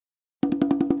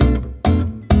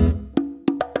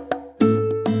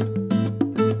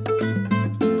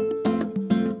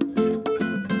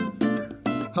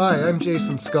Hi, I'm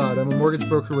Jason Scott. I'm a mortgage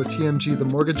broker with TMG The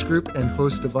Mortgage Group and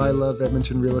host of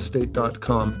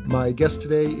iloveedmontonrealestate.com. My guest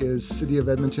today is City of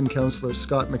Edmonton Councillor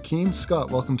Scott McKeen. Scott,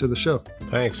 welcome to the show.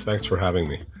 Thanks for having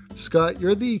me. Scott,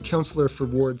 you're the councillor for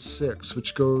Ward 6,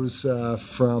 which goes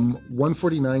from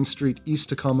 149th Street east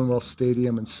to Commonwealth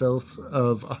Stadium and south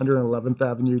of 111th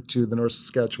Avenue to the North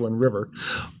Saskatchewan River.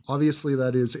 Obviously,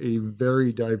 that is a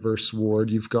very diverse ward.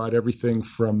 You've got everything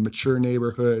from mature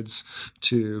neighborhoods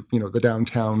to, the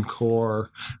downtown core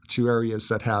to areas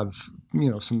that have,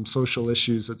 some social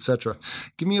issues, etc.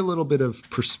 Give me a little bit of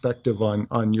perspective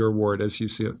on your ward as you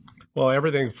see it. Well,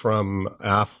 everything from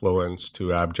affluence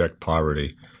to abject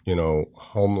poverty,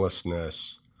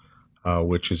 homelessness,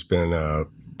 which has been a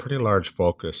pretty large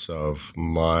focus of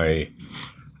my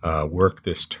work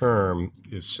this term,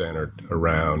 is centered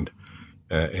around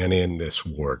and in this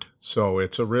ward. So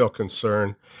it's a real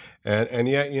concern. And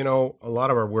yet, a lot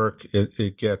of our work,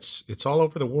 it's all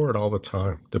over the ward all the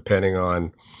time, depending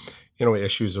on,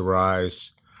 issues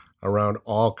arise around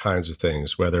all kinds of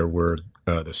things, whether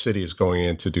the city is going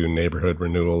in to do neighborhood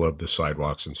renewal of the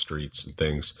sidewalks and streets and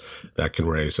things that can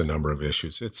raise a number of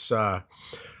issues. It's, I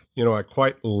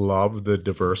quite love the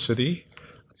diversity.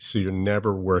 So you're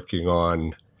never working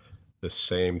on the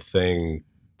same thing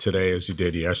today as you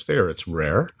did yesterday, or it's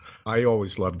rare. I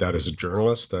always loved that as a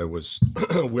journalist. I was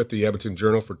with the Edmonton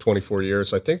Journal for 24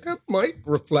 years. I think that might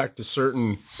reflect a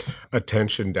certain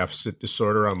attention deficit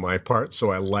disorder on my part.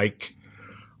 So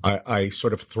I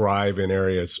sort of thrive in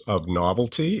areas of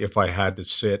novelty. If I had to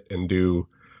sit and do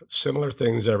similar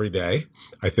things every day,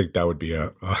 I think that would be I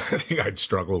think I'd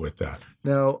struggle with that.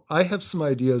 Now, I have some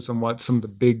ideas on what some of the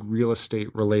big real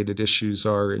estate related issues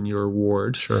are in your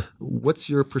ward. Sure. What's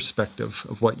your perspective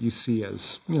of what you see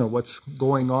as, what's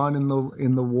going on in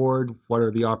the ward? What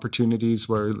are the opportunities?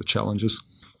 What are the challenges?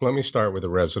 Let me start with the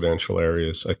residential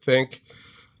areas. I think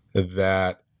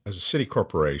that as a city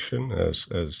corporation, as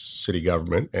city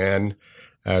government, and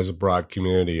as a broad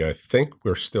community, I think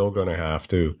we're still going to have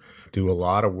to do a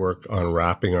lot of work on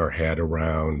wrapping our head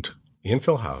around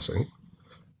infill housing.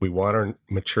 We want our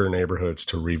mature neighborhoods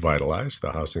to revitalize,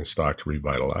 the housing stock to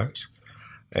revitalize.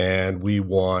 And we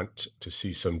want to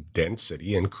see some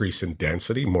density, increase in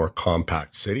density, more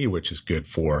compact city, which is good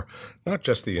for not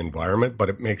just the environment, but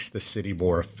it makes the city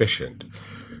more efficient.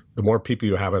 The more people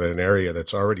you have in an area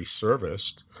that's already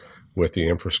serviced with the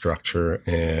infrastructure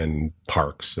and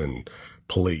parks and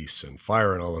police and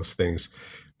fire and all those things,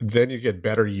 then you get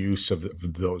better use of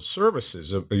those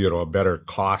services, a better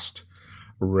cost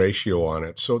ratio on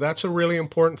it. So that's a really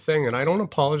important thing. And I don't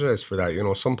apologize for that.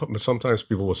 Sometimes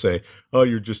people will say, oh,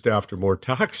 you're just after more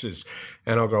taxes.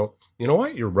 And I'll go, you know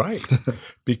what? You're right.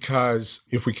 Because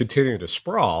if we continue to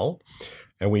sprawl,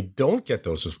 and we don't get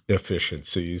those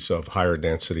efficiencies of higher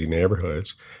density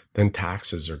neighborhoods, then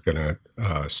taxes are going to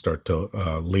start to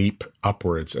leap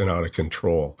upwards and out of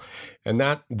control. And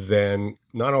that then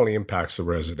not only impacts the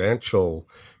residential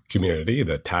community,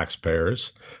 the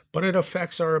taxpayers, but it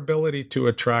affects our ability to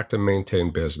attract and maintain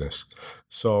business.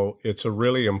 So it's a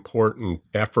really important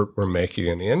effort we're making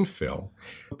in infill.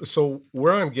 So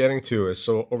where I'm getting to is,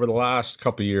 over the last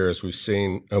couple of years, we've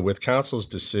seen, with council's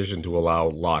decision to allow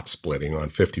lot splitting on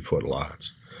 50-foot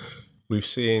lots, we've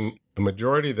seen a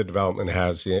majority of the development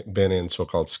has been in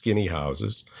so-called skinny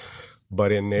houses,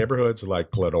 but in neighborhoods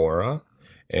like Glenora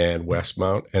and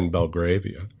Westmount and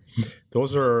Belgravia.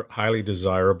 Those are highly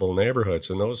desirable neighborhoods,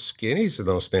 and those skinnies in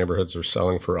those neighborhoods are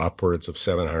selling for upwards of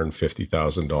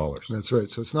 $750,000. That's right.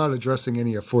 So it's not addressing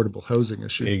any affordable housing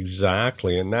issue.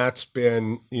 Exactly. And that's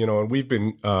been, and we've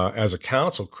been, as a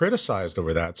council, criticized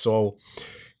over that. So,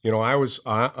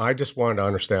 I just wanted to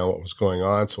understand what was going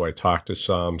on. So I talked to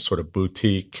some sort of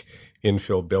boutique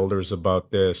infill builders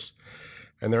about this.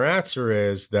 And their answer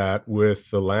is that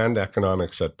with the land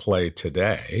economics at play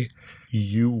today,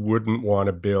 you wouldn't want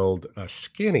to build a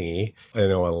skinny, a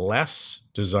less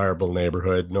desirable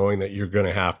neighborhood, knowing that you're going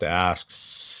to have to ask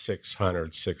 $600,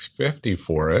 $650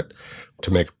 for it to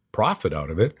make a profit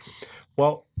out of it.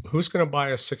 Well, who's going to buy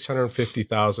a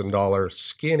 $650,000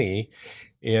 skinny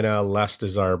in a less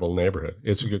desirable neighborhood?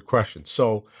 It's a good question.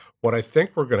 So what I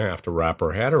think we're going to have to wrap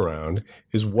our head around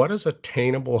is, what does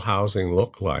attainable housing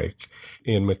look like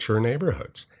in mature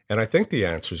neighborhoods? And I think the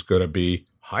answer is going to be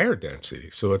higher density.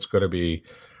 So it's going to be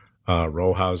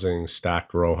row housing,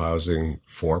 stacked row housing,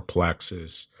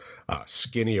 fourplexes,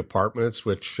 skinny apartments,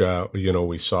 which,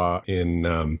 we saw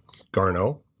in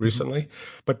Garneau recently.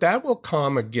 But that will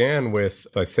come again with,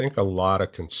 I think, a lot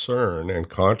of concern and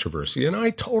controversy. And I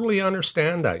totally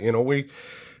understand that.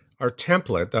 our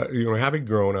template, having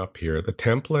grown up here, the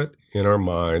template in our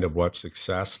mind of what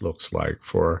success looks like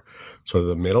for sort of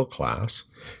the middle class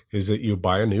is that you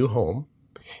buy a new home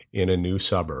in a new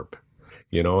suburb,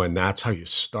 and that's how you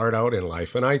start out in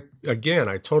life. And I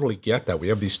totally get that. We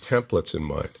have these templates in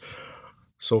mind.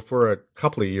 So for a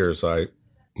couple of years,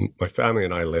 my family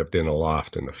and I lived in a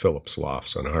loft in the Phillips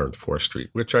Lofts on 104th Street,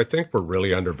 which I think were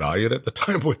really undervalued at the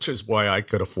time, which is why I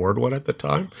could afford one at the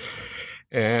time.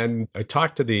 And I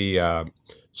talked to the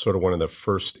sort of one of the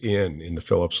first in the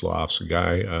Phillips Lofts, a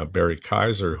guy, Barry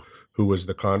Kaiser, who was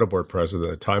the condo board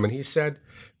president at the time. And he said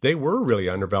they were really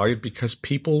undervalued because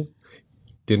people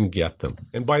didn't get them.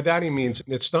 And by that he means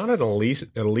it's not an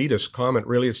elitist comment,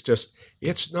 really.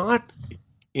 It's not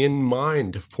in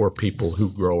mind for people who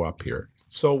grow up here.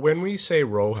 So when we say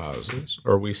row houses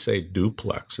or we say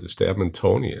duplexes to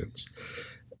Edmontonians,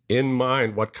 in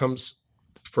mind what comes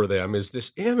for them is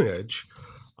this image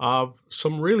of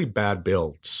some really bad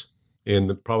builds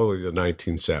in probably the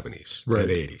 1970s and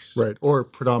 80s. Right, or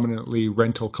predominantly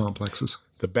rental complexes.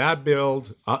 The bad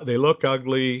build, they look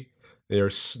ugly.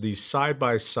 There's these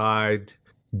side-by-side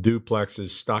duplexes,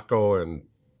 stucco and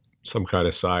some kind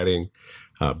of siding.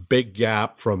 Big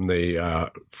gap from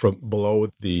below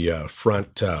the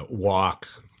front walk,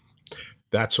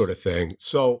 that sort of thing.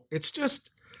 So it's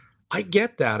just, I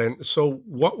get that. And so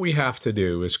what we have to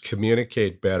do is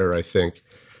communicate better, I think,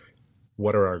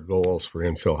 what are our goals for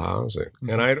infill housing. Mm-hmm.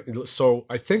 And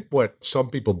I think what some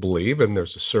people believe, and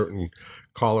there's a certain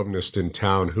columnist in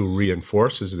town who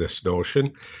reinforces this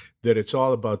notion, that it's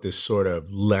all about this sort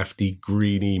of lefty,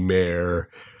 greeny mayor,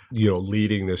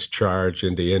 leading this charge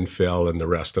into infill and the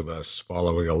rest of us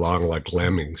following along like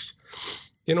lemmings.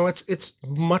 It's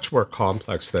much more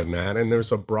complex than that. And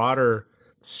there's a broader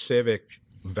civic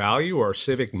value or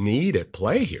civic need at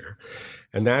play here.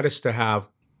 And that is to have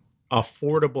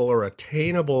affordable or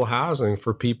attainable housing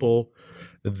for people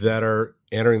that are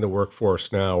entering the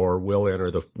workforce now or will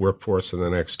enter the workforce in the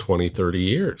next 20, 30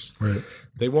 years. Right.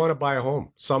 They want to buy a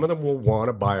home. Some of them will want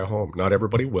to buy a home. Not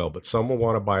everybody will, but some will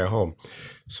want to buy a home.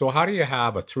 So how do you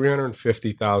have a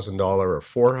 $350,000 or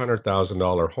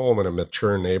 $400,000 home in a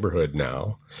mature neighborhood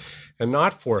now and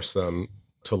not force them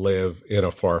to live in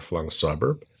a far-flung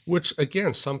suburb, which,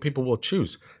 again, some people will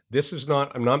choose?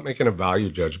 I'm not making a value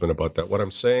judgment about that. What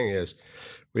I'm saying is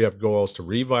we have goals to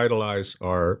revitalize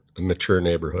our mature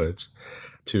neighborhoods,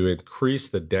 to increase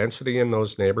the density in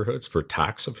those neighborhoods for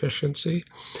tax efficiency,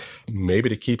 maybe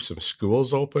to keep some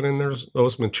schools open in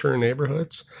those mature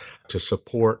neighborhoods, to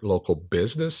support local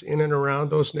business in and around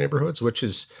those neighborhoods,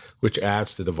 which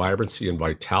adds to the vibrancy and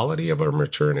vitality of our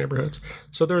mature neighborhoods.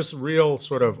 So there's real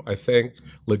sort of, I think,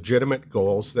 legitimate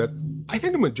goals that I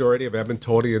think a majority of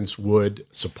Edmontonians would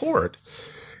support.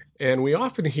 And we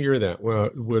often hear that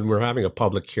when we're having a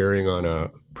public hearing on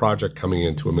a project coming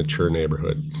into a mature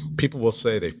neighborhood. People will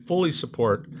say they fully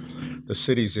support the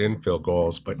city's infill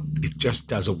goals, but it just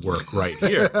doesn't work right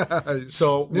here.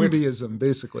 So NIMBYism,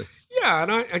 basically. Yeah,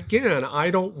 and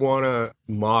I don't want to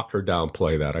mock or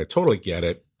downplay that. I totally get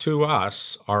it. To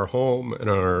us, our home and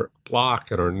our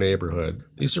block and our neighborhood,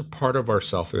 these are part of our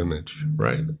self-image,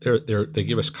 right? They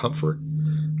give us comfort.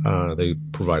 They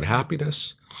provide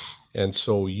happiness. And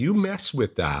so you mess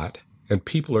with that, and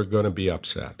people are going to be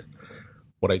upset.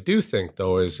 What I do think,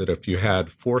 though, is that if you had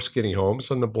 4 skinny homes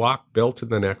on the block built in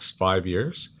the next 5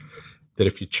 years, that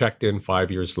if you checked in 5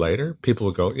 years later, people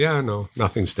would go, yeah, no,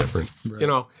 nothing's different.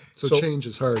 Right. So change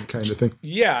is hard kind of thing.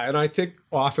 Yeah, and I think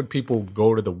often people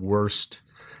go to the worst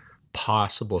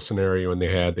possible scenario in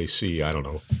their head. They see, I don't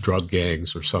know, drug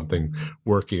gangs or something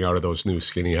working out of those new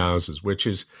skinny houses, which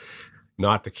is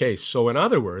not the case. So in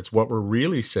other words, what we're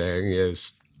really saying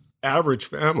is average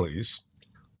families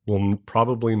will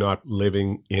probably not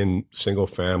living in new single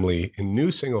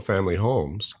family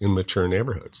homes in mature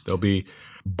neighborhoods. They'll be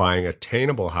buying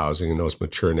attainable housing in those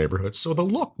mature neighborhoods. So the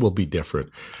look will be different.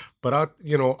 But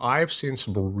I've seen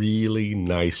some really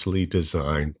nicely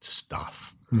designed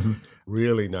stuff. Mm-hmm.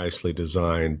 Really nicely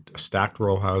designed stacked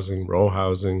row housing,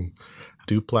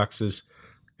 duplexes.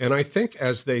 And I think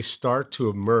as they start to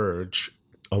emerge,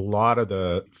 a lot of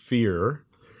the fear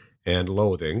and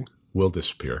loathing will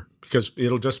disappear because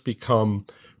it'll just become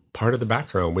part of the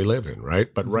background we live in,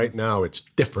 right? But right now it's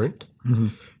different,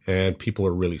 and people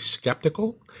are really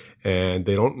skeptical, and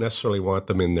they don't necessarily want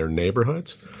them in their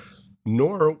neighborhoods,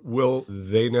 nor will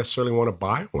they necessarily want to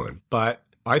buy one. But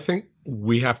I think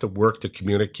we have to work to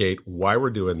communicate why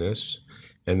we're doing this,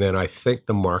 and then I think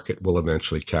the market will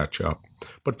eventually catch up.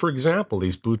 But for example,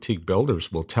 these boutique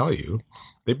builders will tell you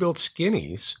they build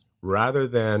skinnies rather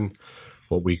than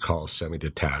what we call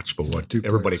semi-detached, but what duplex.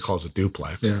 Everybody calls a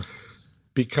duplex. Yeah.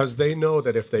 because they know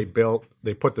that if they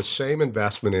put the same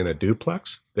investment in a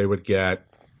duplex, they would get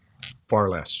far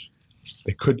less.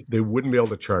 They wouldn't be able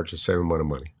to charge the same amount of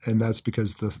money. And that's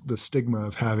because the stigma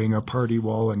of having a party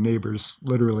wall and neighbors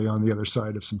literally on the other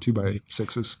side of some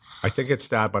 2x6s. I think it's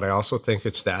that, but I also think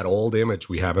it's that old image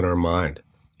we have in our mind.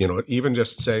 Even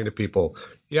just saying to people,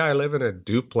 yeah, I live in a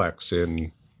duplex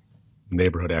in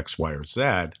neighborhood X, Y, or Z,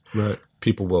 right.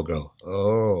 People will go,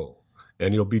 oh,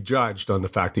 and you'll be judged on the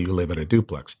fact that you live in a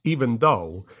duplex, even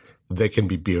though they can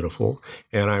be beautiful.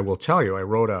 And I will tell you, I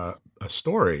wrote a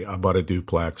story about a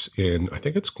duplex in, I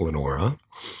think it's Glenora,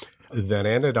 that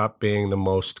ended up being the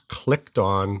most clicked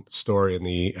on story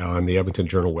on the Edmonton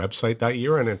Journal website that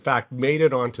year, and in fact made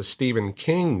it onto Stephen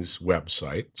King's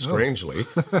website, strangely.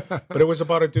 But it was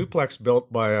about a duplex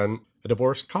built by a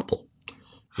divorced couple.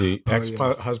 The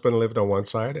ex-husband lived on one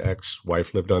side,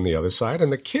 ex-wife lived on the other side,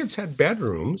 and the kids had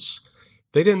bedrooms.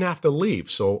 They didn't have to leave.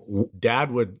 So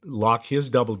dad would lock his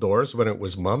double doors when it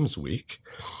was mom's week,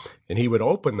 and he would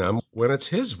open them when it's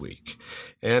his week.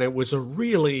 And it was a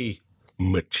really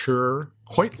mature,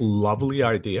 quite lovely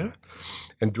idea.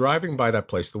 And driving by that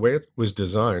place, the way it was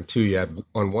designed too, you had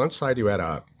on one side you had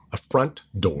a front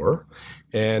door,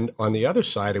 and on the other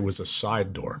side it was a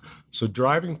side door. So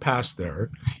driving past there,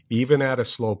 even at a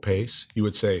slow pace, you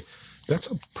would say,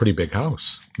 that's a pretty big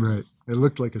house. Right. It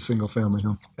looked like a single family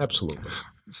home. Absolutely.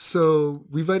 So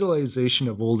revitalization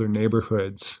of older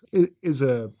neighborhoods is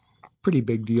a pretty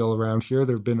big deal around here.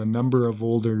 There have been a number of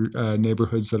older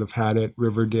neighborhoods that have had it,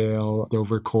 Riverdale,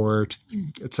 Dovercourt,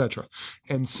 etc.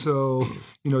 And so,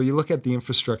 you look at the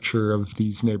infrastructure of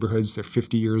these neighborhoods, they're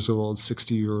 50 years old,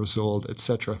 60 years old,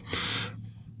 etc.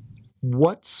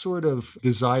 What sort of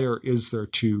desire is there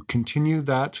to continue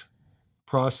that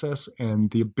process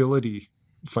and the ability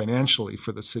financially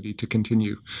for the city to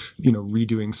continue,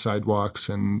 redoing sidewalks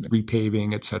and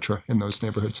repaving, etc. in those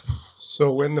neighborhoods?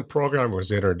 So when the program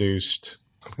was introduced,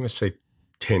 I'm going to say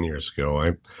 10 years ago,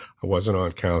 I wasn't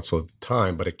on council at the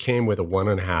time, but it came with a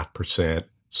 1.5%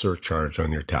 surcharge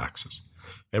on your taxes.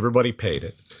 Everybody paid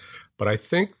it. But I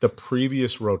think the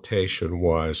previous rotation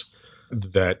was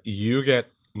that you get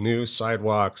new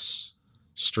sidewalks,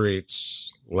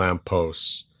 streets,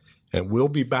 lampposts, and we'll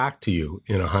be back to you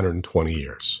in 120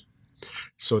 years.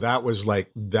 So that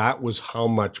was how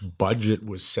much budget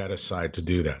was set aside to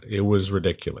do that. It was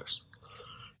ridiculous.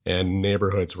 And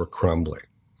neighborhoods were crumbling.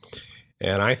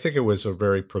 And I think it was a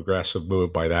very progressive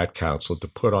move by that council to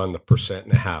put on the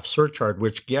 1.5% surcharge,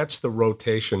 which gets the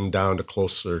rotation down to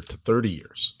closer to 30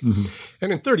 years. Mm-hmm.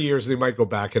 And in 30 years, they might go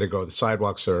back and go, the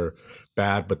sidewalks are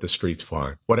bad, but the street's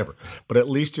fine, whatever. But at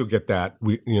least you'll get that.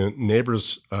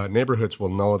 Neighborhoods will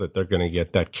know that they're going to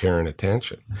get that care and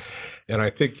attention. And I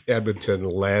think Edmonton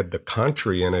led the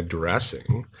country in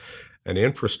addressing an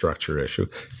infrastructure issue.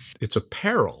 It's a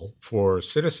peril for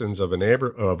citizens of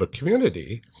a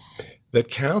community that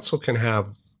council can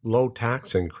have low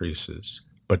tax increases,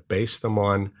 but base them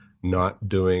on not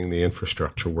doing the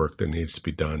infrastructure work that needs to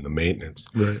be done, the maintenance.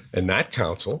 Right. And that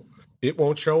council, it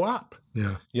won't show up.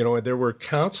 Yeah. There were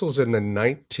councils in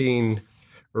the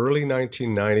early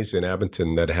 1990s in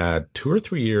Edmonton that had 2 or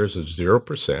 3 years of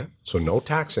 0%, so no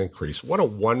tax increase. What a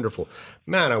wonderful,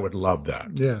 man, I would love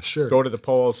that. Yeah, sure. Go to the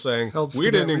polls saying, we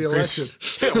didn't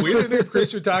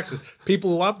increase your taxes.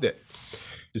 People loved it.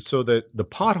 So the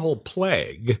pothole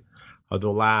plague of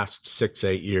the last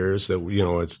 6-8 years that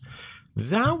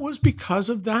was because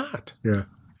of that. Yeah.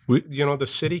 The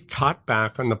city cut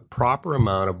back on the proper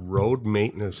amount of road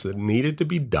maintenance that needed to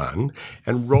be done,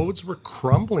 and roads were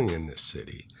crumbling in this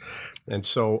city. And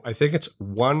so I think it's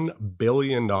 $1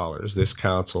 billion this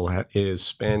council is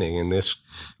spending in this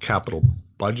capital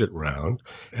budget round,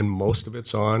 and most of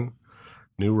it's on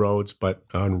new roads, but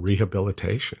on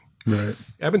rehabilitation. Right.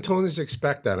 Edmontonians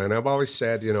expect that. And I've always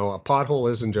said, a pothole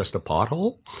isn't just a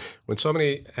pothole. When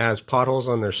somebody has potholes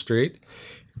on their street,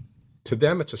 to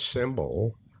them it's a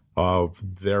symbol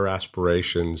of their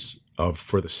aspirations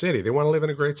for the city. They want to live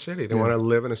in a great city. They want to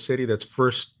live in a city that's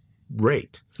first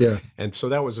rate. Yeah. And so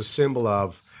that was a symbol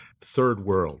of third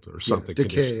world or something. Yeah,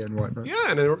 decay and whatnot.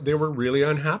 Yeah, and they were really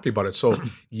unhappy about it. So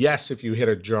yes, if you hit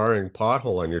a jarring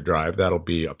pothole on your drive, that'll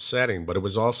be upsetting. But it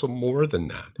was also more than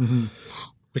that. Mm-hmm.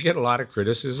 We get a lot of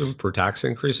criticism for tax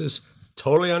increases.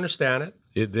 Totally understand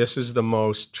it. This is the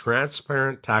most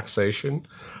transparent taxation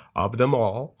of them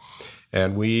all.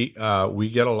 And we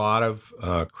get a lot of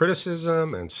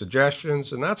criticism and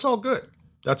suggestions, and that's all good.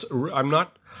 I'm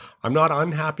not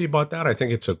unhappy about that. I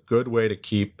think it's a good way to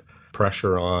keep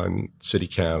pressure on city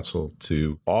council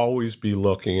to always be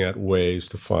looking at ways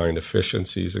to find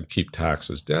efficiencies and keep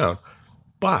taxes down.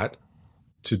 But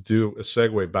to do a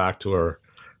segue back to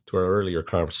to our earlier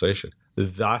conversation.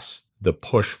 Thus, the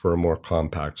push for a more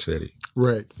compact city.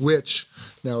 Right, which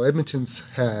now Edmonton's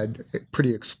had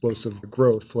pretty explosive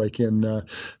growth. Like in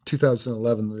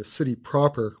 2011, the city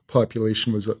proper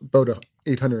population was about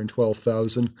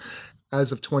 812,000.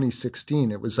 As of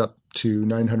 2016, it was up to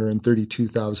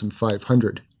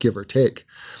 932,500, give or take.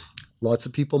 Lots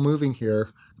of people moving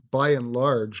here. By and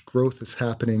large, growth is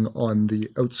happening on the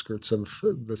outskirts of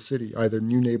the city, either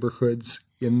new neighborhoods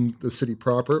in the city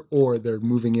proper, or they're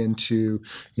moving into,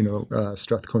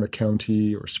 Strathcona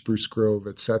County or Spruce Grove,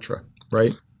 etc.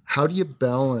 Right? How do you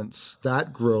balance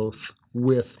that growth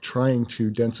with trying to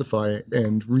densify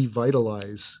and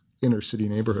revitalize inner city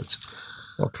neighborhoods?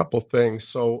 Well, a couple things.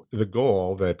 So the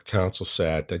goal that council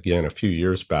set, again, a few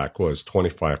years back was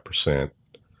 25%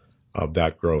 of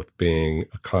that growth being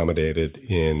accommodated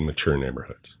in mature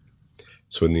neighborhoods.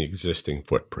 So in the existing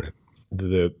footprint.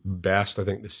 The best I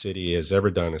think the city has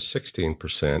ever done is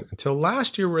 16% until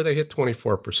last year where they hit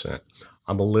 24%.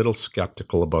 I'm a little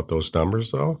skeptical about those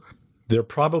numbers though. They're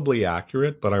probably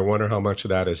accurate, but I wonder how much of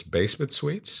that is basement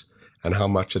suites and how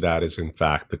much of that is in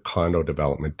fact the condo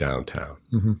development downtown.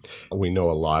 Mm-hmm. We know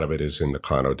a lot of it is in the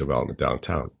condo development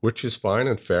downtown, which is fine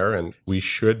and fair, and we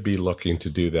should be looking to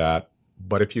do that.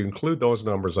 But if you include those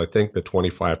numbers, I think the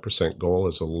 25% goal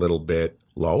is a little bit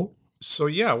low. So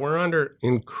yeah, we're under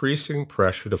increasing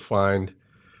pressure to find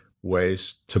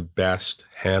ways to best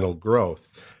handle growth.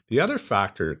 The other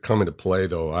factor come into play,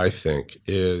 though, I think,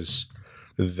 is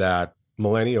that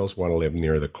millennials want to live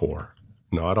near the core.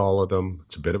 Not all of them.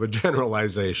 It's a bit of a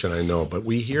generalization, I know, but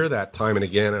we hear that time and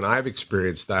again, and I've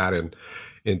experienced that in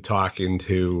talking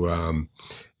to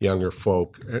younger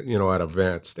folk, at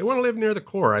events. They want to live near the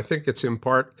core. I think it's in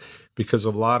part because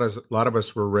a lot of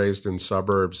us were raised in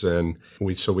suburbs, and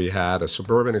we had a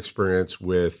suburban experience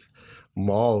with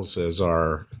malls as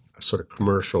our sort of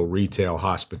commercial retail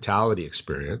hospitality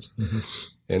experience. Mm-hmm.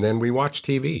 And then we watched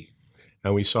TV,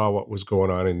 and we saw what was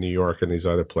going on in New York and these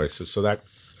other places. So that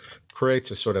creates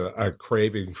a sort of a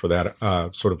craving for that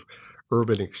sort of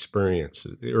urban experience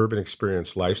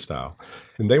lifestyle,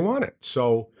 and they want it.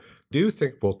 So I do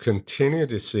think we'll continue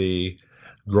to see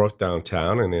growth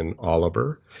downtown and in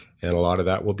Oliver, and a lot of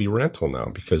that will be rental now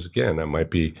because, again, that might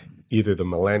be either the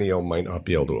millennial might not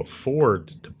be able to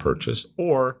afford to purchase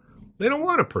or they don't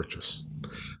want to purchase,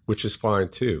 which is fine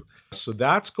too. So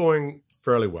that's going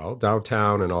fairly well.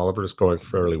 Downtown and Oliver is going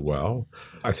fairly well.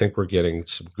 I think we're getting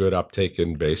some good uptake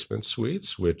in basement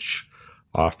suites, which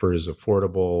offers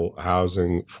affordable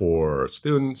housing for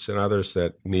students and others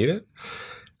that need it.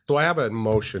 So I have a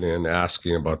motion in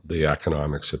asking about the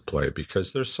economics at play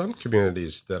because there's some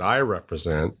communities that I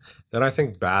represent that I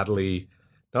think not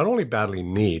only badly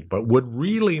need, but would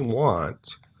really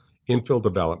want infill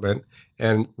development,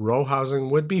 and row housing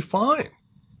would be fine.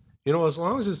 As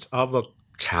long as it's of a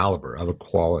caliber, of a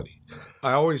quality.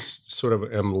 I always sort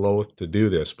of am loath to do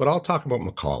this, but I'll talk about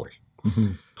McCauley.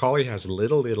 Mm-hmm. McCauley has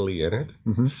Little Italy in it,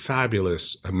 mm-hmm.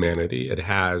 Fabulous amenity. It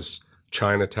has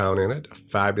Chinatown in it, a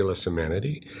fabulous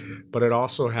amenity, but it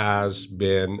also has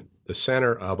been the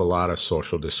center of a lot of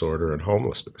social disorder and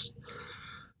homelessness.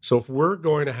 So if we're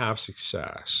going to have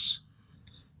success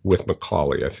with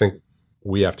McCauley, I think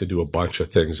we have to do a bunch of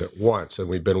things at once. And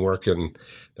we've been working,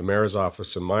 the mayor's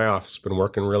office and my office been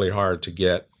working really hard to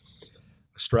get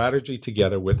a strategy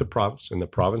together with the province, and the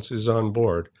province is on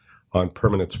board on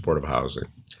permanent supportive housing.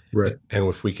 Right. And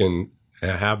if we can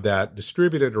have that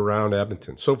distributed around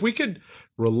Edmonton. So if we could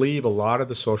relieve a lot of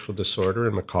the social disorder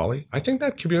in McCauley, I think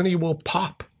that community will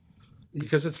pop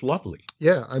because it's lovely.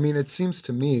 Yeah. I mean, it seems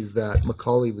to me that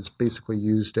McCauley was basically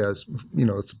used as,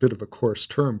 it's a bit of a coarse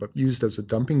term, but used as a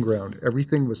dumping ground.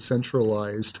 Everything was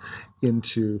centralized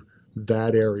into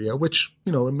that area, which,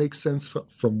 it makes sense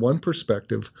from one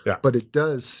perspective, yeah. But it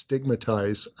does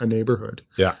stigmatize a neighborhood.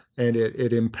 Yeah. And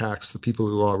it impacts the people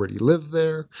who already live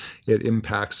there. It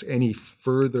impacts any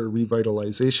further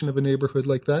revitalization of a neighborhood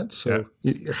like that. So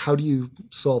How do you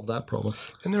solve that problem?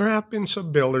 And there have been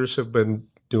some builders who have been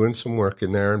doing some work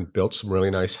in there and built some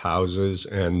really nice houses,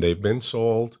 and they've been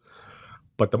sold,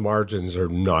 but the margins are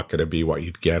not going to be what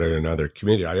you'd get in another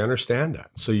community. I understand that.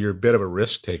 So you're a bit of a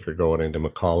risk taker going into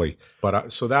McCauley.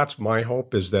 But so that's my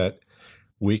hope, is that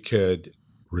we could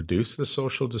reduce the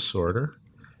social disorder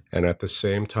and at the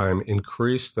same time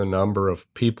increase the number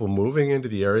of people moving into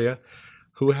the area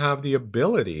who have the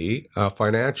ability,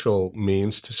 financial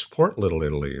means to support Little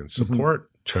Italy and support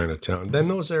Chinatown. Then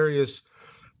those areas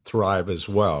thrive as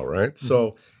well, right? Mm-hmm.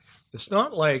 So it's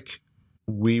not like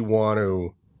we want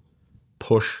to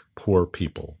push poor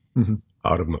people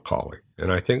out of McCauley.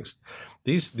 And I think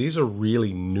these are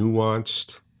really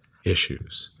nuanced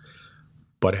issues.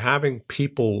 But having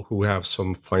people who have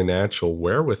some financial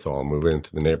wherewithal move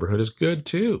into the neighborhood is good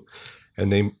too.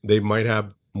 And they might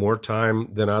have more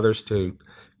time than others to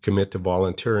commit to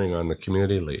volunteering on the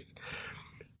community league.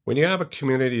 When you have a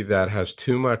community that has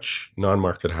too much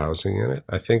non-market housing in it,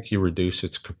 I think you reduce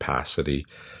its capacity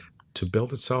to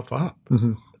build itself up.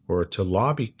 Mm-hmm. Or to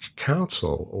lobby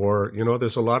council, or,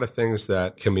 there's a lot of things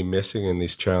that can be missing in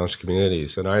these challenged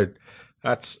communities. And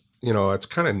that's it's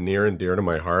kind of near and dear to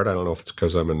my heart. I don't know if it's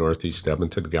because I'm a Northeast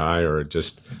Edmonton guy or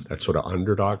just that sort of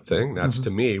underdog thing. That's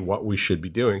to me what we should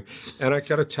be doing. And I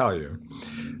got to tell you,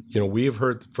 we've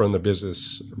heard from the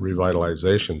business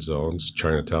revitalization zones,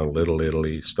 Chinatown, Little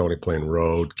Italy, Stony Plain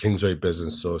Road, Kingsway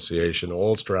Business Association,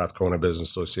 Old Strathcona Business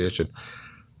Association.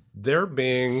 They're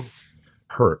being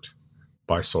hurt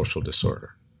by social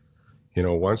disorder.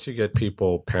 Once you get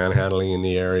people panhandling in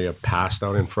the area, passed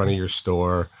out in front of your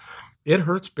store, it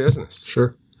hurts business.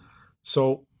 Sure.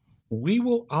 So we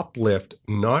will uplift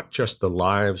not just the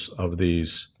lives of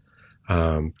these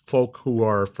folk who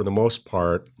are, for the most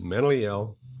part, mentally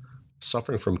ill,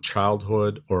 suffering from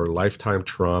childhood or lifetime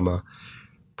trauma,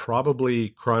 probably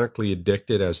chronically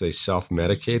addicted as they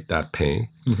self-medicate that pain.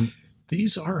 Mm-hmm.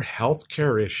 These are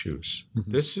healthcare issues.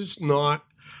 Mm-hmm. This is not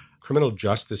criminal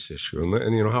justice issue.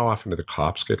 And how often do the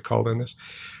cops get called in this?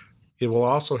 It will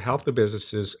also help the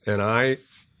businesses. And I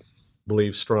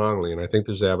believe strongly, and I think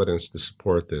there's evidence to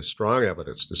support this, strong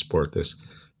evidence to support this,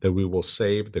 that we will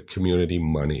save the community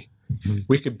money. Mm-hmm.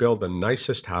 We could build the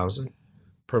nicest housing,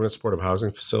 permanent supportive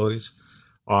housing facilities,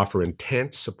 offer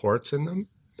intense supports in them.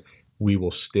 We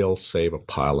will still save a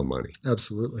pile of money.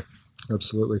 Absolutely.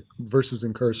 Versus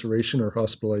incarceration or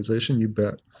hospitalization, you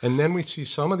bet. And then we see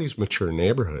some of these mature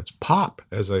neighborhoods pop,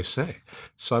 as I say.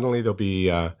 Suddenly there'll be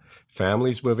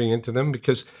families moving into them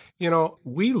because,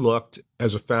 we looked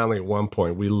as a family at one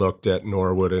point, we looked at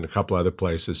Norwood and a couple other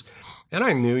places. And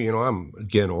I knew, I'm,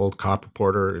 again, old cop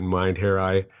reporter in mind here.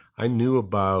 I knew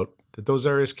about that those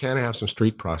areas can have some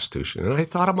street prostitution. And I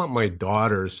thought about my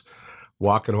daughters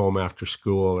walking home after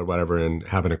school or whatever and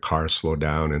having a car slow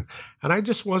down. And I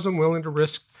just wasn't willing to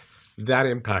risk that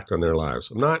impact on their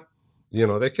lives. I'm not,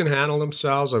 they can handle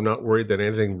themselves. I'm not worried that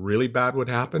anything really bad would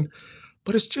happen.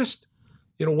 But it's just,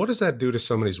 what does that do to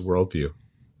somebody's worldview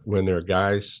when there are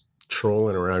guys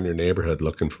trolling around your neighborhood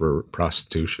looking for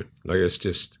prostitution? Like,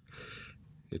 it's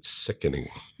sickening.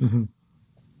 Mm-hmm.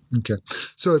 Okay.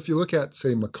 So if you look at,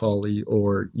 say, Macaulay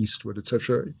or Eastwood, et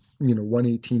cetera,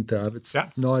 118th Ave, it's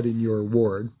not in your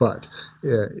ward, but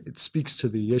it speaks to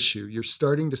the issue. You're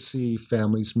starting to see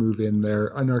families move in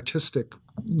there, an artistic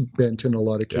bent in a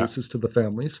lot of cases to the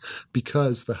families,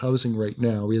 because the housing right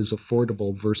now is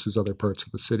affordable versus other parts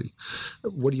of the city.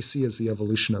 What do you see as the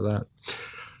evolution of that?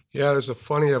 Yeah, there's a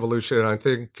funny evolution. I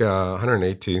think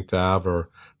 118th Ave or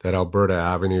that Alberta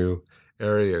Avenue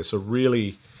area is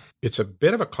it's a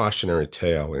bit of a cautionary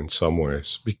tale in some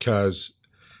ways, because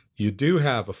you do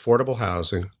have affordable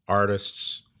housing,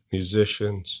 artists,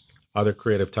 musicians, other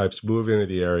creative types move into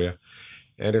the area.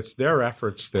 And it's their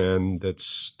efforts then that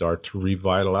start to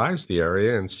revitalize the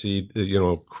area and see,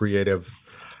 creative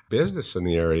business in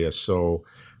the area. So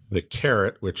the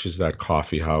Carrot, which is that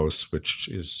coffee house, which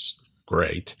is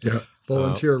great. Yeah.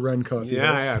 Volunteer-run coffee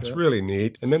house. Yeah, it's really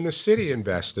neat. And then the city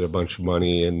invested a bunch of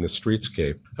money in the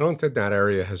streetscape. I don't think that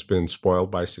area has been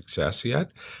spoiled by success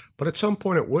yet, but at some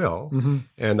point it will. Mm-hmm.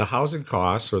 And the housing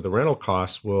costs or the rental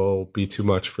costs will be too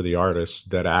much for the artists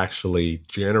that actually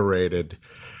generated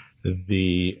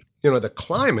the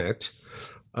climate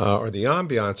or the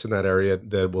ambiance in that area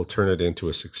that will turn it into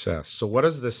a success. So what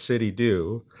does the city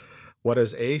do? What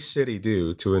does a city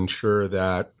do to ensure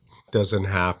that doesn't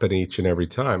happen each and every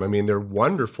time? I mean, they're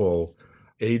wonderful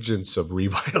agents of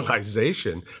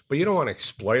revitalization, but you don't want to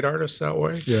exploit artists that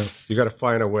way. Yeah. You got to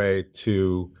find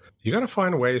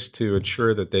ways to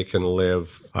ensure that they can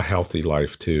live a healthy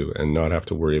life too, and not have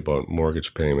to worry about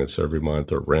mortgage payments every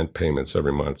month or rent payments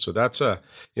every month. So that's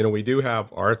we do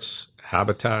have arts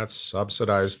habitats,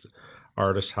 subsidized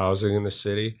artist housing in the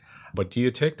city. But do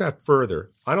you take that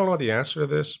further? I don't know the answer to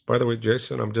this, by the way,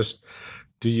 Jason.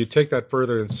 Do you take that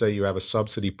further and say you have a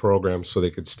subsidy program so they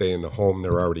could stay in the home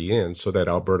they're already in, so that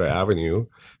Alberta Avenue,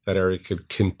 that area, could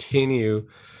continue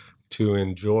to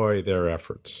enjoy their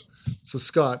efforts? So,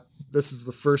 Scott, this is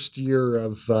the first year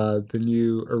of the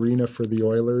new arena for the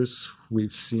Oilers.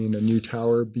 We've seen a new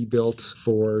tower be built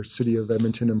for City of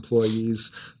Edmonton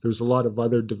employees. There's a lot of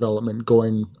other development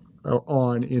going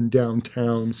on in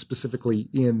downtown, specifically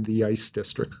in the Ice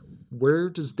District. Where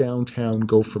does downtown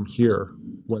go from here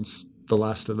once the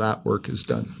last of that work is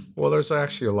done? Well, there's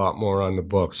actually a lot more on the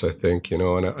books, I think,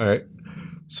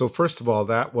 so first of all,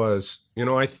 that was,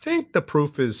 I think the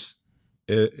proof is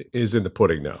is in the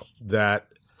pudding now, that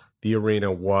the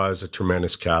arena was a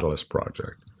tremendous catalyst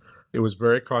project. It was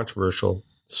very controversial.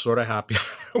 Sort of happy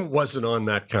I wasn't on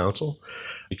that council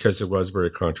because it was very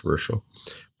controversial.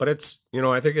 But it's,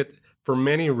 I think for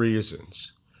many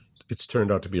reasons, it's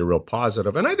turned out to be a real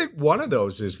positive. And I think one of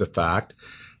those is the fact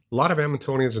a lot of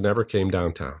Edmontonians never came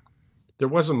downtown. There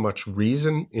wasn't much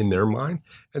reason in their mind.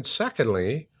 And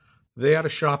secondly, they had a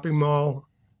shopping mall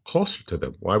closer to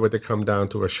them. Why would they come down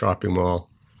to a shopping mall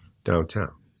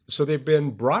downtown? So they've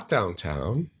been brought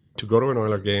downtown to go to an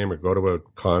Oiler game or go to a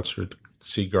concert,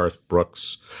 see Garth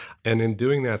Brooks. And in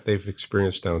doing that, they've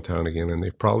experienced downtown again, and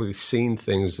they've probably seen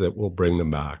things that will bring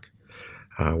them back.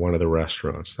 One of the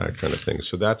restaurants, that kind of thing.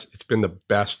 So it's been the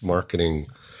best marketing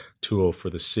tool for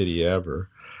the city ever.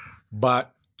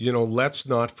 But, let's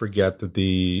not forget that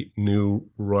the new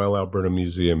Royal Alberta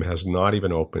Museum has not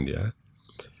even opened yet.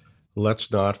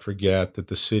 Let's not forget that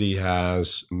the city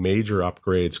has major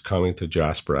upgrades coming to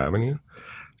Jasper Avenue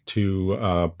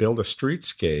to build a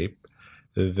streetscape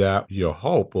that you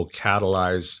hope will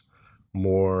catalyze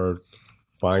more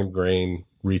fine-grained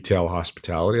retail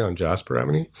hospitality on Jasper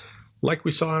Avenue, like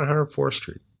we saw on 104th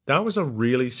Street. That was a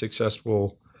really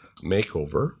successful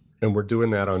makeover, and we're doing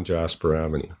that on Jasper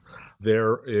Avenue.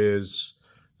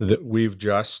 We've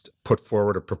just put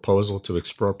forward a proposal to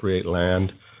expropriate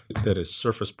land that is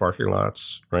surface parking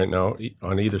lots right now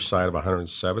on either side of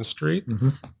 107th Street,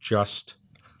 just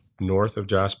north of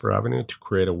Jasper Avenue, to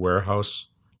create a warehouse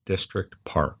district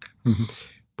park.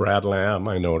 Brad Lamb,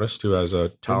 I noticed, who has a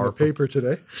tower. In the paper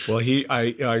today. Well,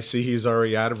 I see he's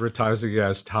already advertising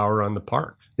as tower on the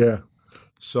park. Yeah.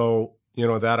 So,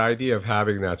 that idea of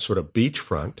having that sort of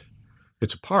beachfront,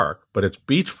 it's a park, but it's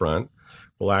beachfront,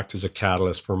 will act as a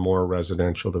catalyst for more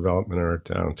residential development in our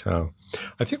downtown.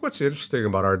 I think what's interesting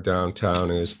about our downtown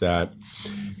is that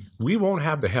we won't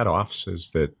have the head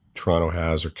offices that Toronto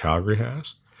has or Calgary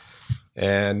has.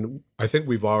 And I think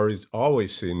we've always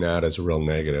seen that as a real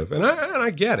negative. And I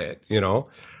get it,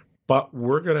 but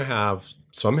we're going to have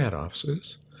some head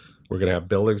offices. We're going to have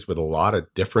buildings with a lot of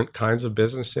different kinds of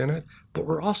business in it, but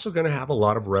we're also going to have a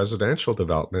lot of residential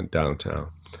development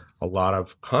downtown, a lot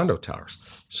of condo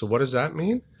towers. So what does that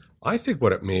mean? I think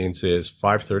what it means is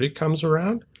 5:30 comes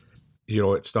around,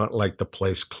 it's not like the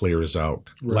place clears out,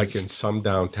 like in some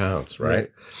downtowns, right?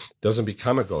 It doesn't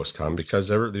become a ghost town because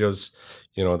there's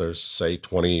say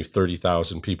 20,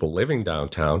 30,000 people living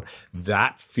downtown.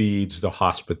 That feeds the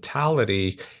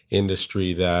hospitality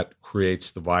industry that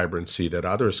creates the vibrancy that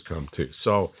others come to.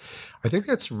 So I think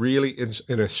that's really,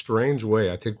 in a strange way,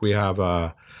 I think we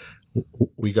got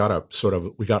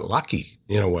lucky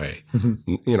in a way.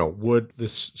 Would the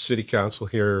city council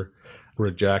here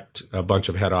reject a bunch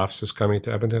of head offices coming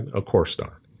to Edmonton? Of course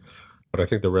not. But I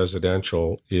think the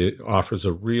residential, it offers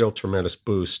a real tremendous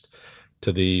boost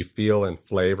to the feel and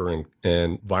flavor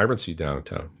and vibrancy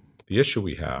downtown. The issue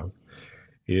we have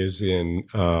is in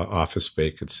office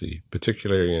vacancy,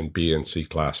 particularly in B and C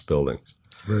class buildings.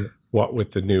 Right. What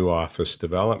with the new office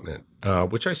development,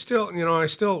 which I still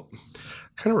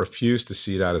kind of refuse to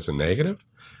see that as a negative.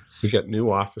 We get new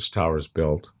office towers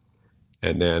built,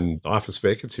 and then office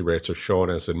vacancy rates are shown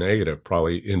as a negative,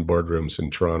 probably in boardrooms in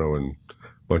Toronto and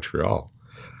Montreal.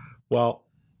 Well,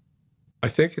 I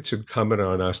think it's incumbent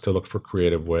on us to look for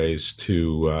creative ways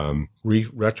to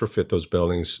retrofit those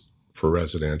buildings for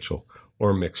residential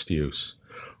or mixed use,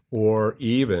 or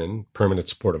even permanent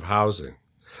supportive housing,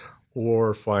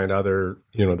 or find other,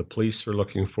 the police are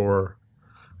looking for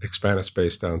expanded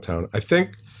space downtown. I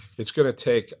think it's going to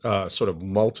take sort of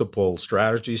multiple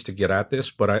strategies to get at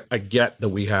this, but I get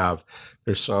that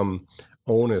there's some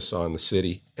onus on the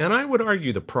city. And I would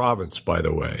argue the province, by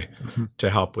the way, to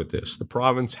help with this. The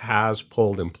province has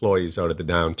pulled employees out of the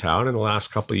downtown in the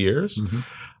last couple of years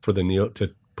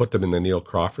to put them in the Neil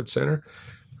Crawford Center.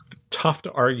 Tough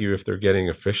to argue if they're getting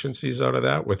efficiencies out of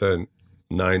that with a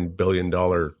 $9 billion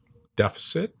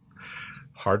deficit.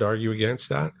 Hard to argue against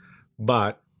that.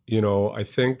 But, I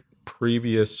think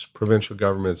previous provincial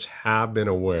governments have been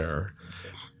aware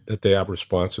that they have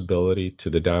responsibility to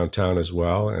the downtown as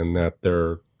well, and that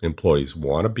their employees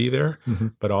want to be there,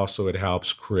 but also it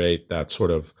helps create that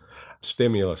sort of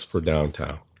stimulus for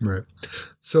downtown. Right.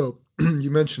 So you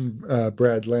mentioned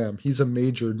Brad Lamb. He's a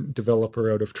major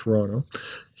developer out of Toronto.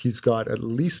 He's got at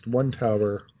least one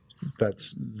tower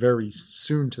that's very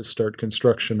soon to start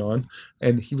construction on.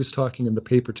 And he was talking in the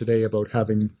paper today about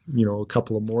having, a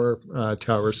couple of more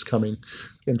towers coming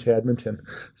into Edmonton.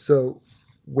 So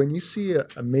when you see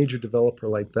a major developer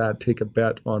like that take a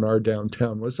bet on our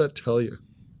downtown, what does that tell you?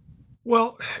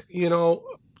 Well,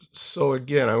 so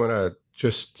again, I want to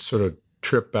just sort of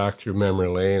trip back through memory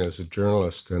lane as a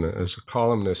journalist and as a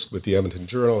columnist with the Edmonton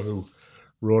Journal who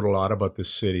wrote a lot about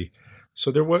this city. So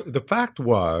the fact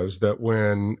was that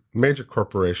when major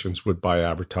corporations would buy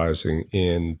advertising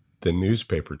in the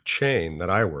newspaper chain that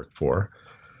I worked for,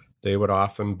 they would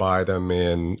often buy them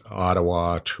in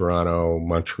Ottawa, Toronto,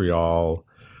 Montreal,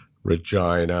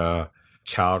 Regina,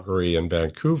 Calgary, and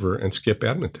Vancouver, and skip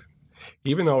Edmonton.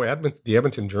 Even though the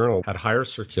Edmonton Journal had higher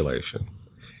circulation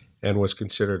and was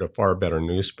considered a far better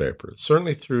newspaper,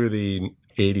 certainly through the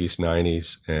 80s,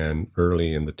 90s, and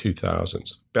early in the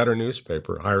 2000s. Better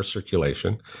newspaper, higher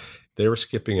circulation. They were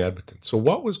skipping Edmonton. So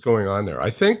what was going on there? I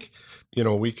think,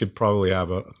 we could probably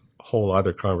have a whole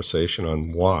other conversation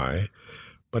on why,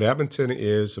 but Edmonton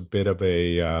is a bit of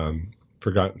a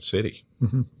forgotten city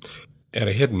and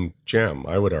a hidden gem,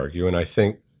 I would argue. And I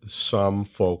think some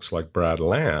folks like Brad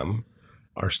Lamb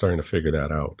are starting to figure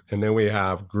that out. And then we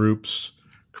have groups,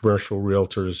 commercial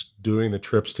realtors doing the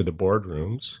trips to the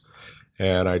boardrooms.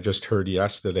 And I just heard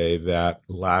yesterday that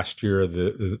last year,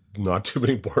 the not too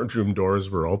many boardroom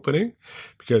doors were opening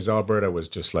because Alberta was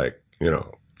just like,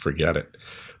 forget it.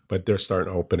 But they're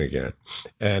starting to open again.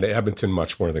 And Edmonton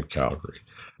much more than Calgary.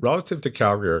 Relative to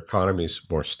Calgary, our economy is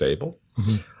more stable.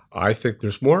 I think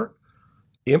there's more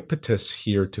impetus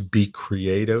here to be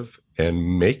creative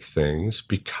and make things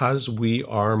because we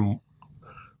are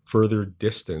further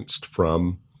distanced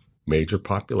from major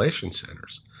population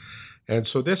centers. And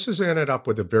so this has ended up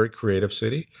with a very creative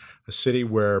city, a city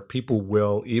where people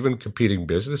will, even competing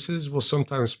businesses, will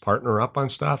sometimes partner up on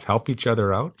stuff, help each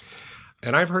other out.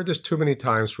 And I've heard this too many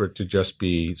times for it to just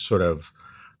be sort of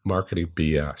marketing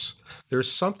BS.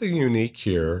 There's something unique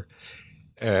here,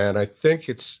 and I think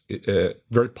it's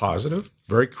very positive,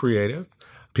 very creative.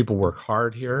 People work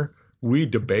hard here. We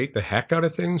debate the heck out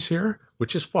of things here,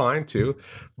 which is fine too.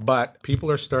 But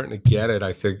people are starting to get it,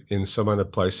 I think, in some other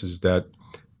places that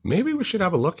maybe we should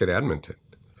have a look at Edmonton.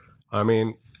 I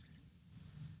mean,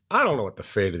 I don't know what the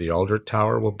fate of the Aldrich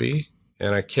Tower will be,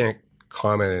 and I can't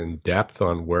comment in depth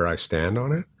on where I stand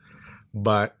on it.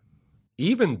 But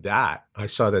even that, I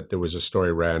saw that there was a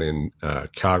story ran in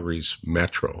Calgary's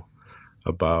Metro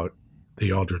about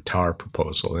the Aldrich Tower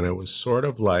proposal. And it was sort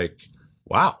of like,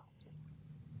 wow,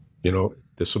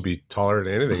 this will be taller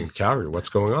than anything in Calgary. What's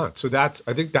going on? So I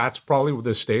think that's probably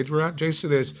the stage we're at,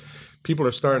 Jason, is people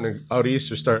are out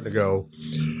east are starting to go,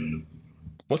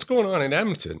 what's going on in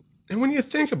Edmonton? And when you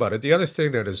think about it, the other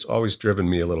thing that has always driven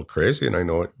me a little crazy, and I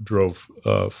know it drove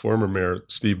former Mayor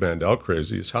Steve Mandel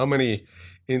crazy, is how many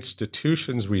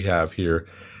institutions we have here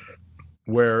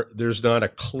where there's not a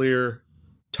clear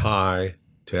tie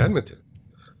to Edmonton.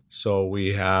 So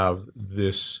we have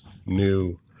this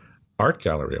new art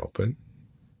gallery open.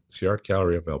 It's the Art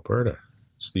Gallery of Alberta.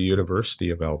 It's the University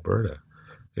of Alberta.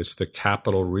 It's the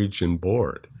Capital Region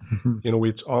Board.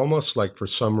 It's almost like for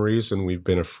some reason we've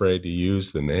been afraid to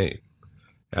use the name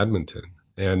Edmonton,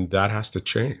 and that has to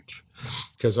change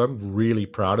because I'm really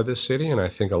proud of this city, and I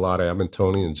think a lot of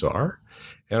Edmontonians are,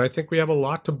 and I think we have a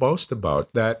lot to boast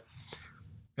about that.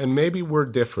 And maybe we're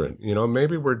different,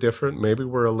 maybe we're different, maybe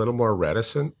we're a little more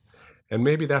reticent, and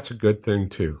maybe that's a good thing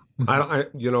too. I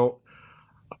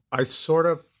sort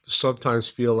of sometimes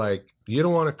feel like you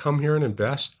don't want to come here and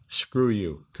invest, screw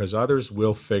you, because others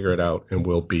will figure it out and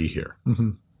will be here.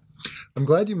 I'm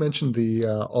glad you mentioned the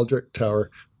Aldrich Tower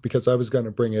because I was going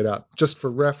to bring it up. Just for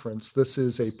reference, this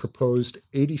is a proposed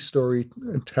 80-story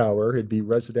tower. It'd be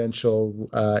residential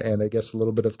and I guess a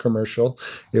little bit of commercial.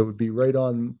 It would be right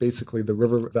on basically the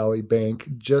River Valley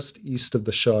Bank, just east of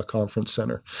the Shaw Conference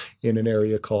Center in an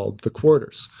area called the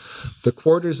Quarters. The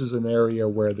Quarters is an area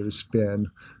where there's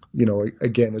been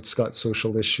again, it's got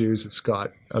social issues. It's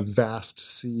got a vast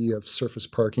sea of surface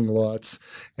parking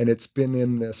lots, and it's been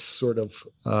in this sort of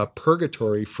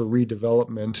purgatory for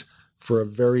redevelopment for a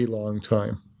very long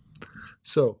time.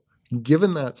 So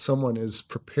given that someone is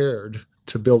prepared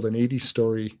to build an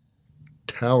 80-story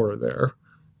tower there,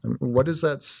 what does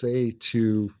that say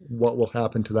to what will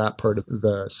happen to that part of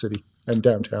the city and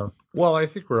downtown? Well, I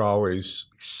think we're always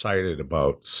excited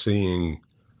about seeing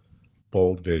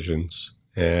bold visions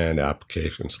and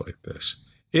applications like this.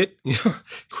 It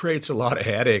creates a lot of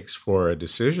headaches for a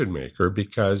decision maker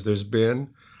because there's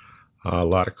been a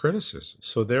lot of criticism.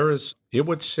 So it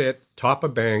would sit top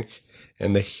of bank,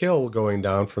 and the hill going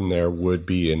down from there would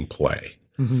be in play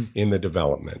in the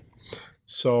development.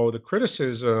 So the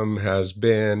criticism has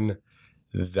been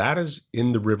that is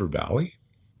in the River Valley,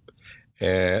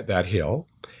 that hill,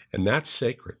 and that's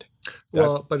sacred.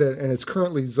 And it's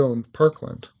currently zoned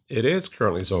parkland. It is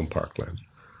currently zoned parkland.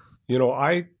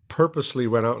 I purposely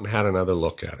went out and had another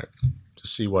look at it to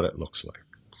see what it looks like.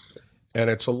 And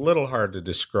it's a little hard to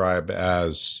describe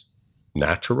as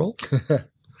natural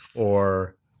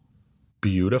or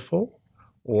beautiful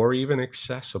or even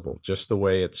accessible, just the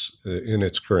way it's in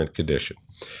its current condition.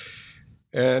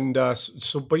 And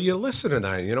but you listen to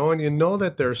that, and you know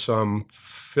that there's some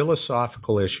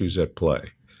philosophical issues at play.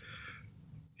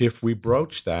 If we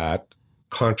broach that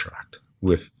contract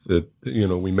with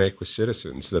we make with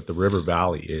citizens that the river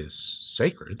valley is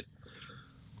sacred,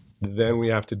 then we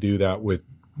have to do that with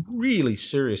really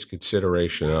serious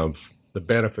consideration of the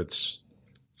benefits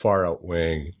far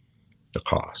outweighing the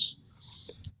costs.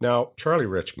 Now, Charlie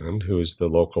Richmond, who is the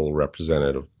local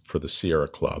representative for the Sierra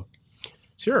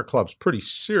Club's pretty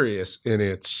serious in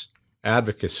its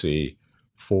advocacy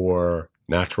for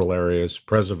natural areas,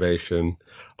 preservation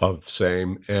of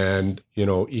same, and,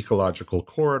 ecological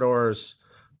corridors,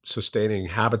 sustaining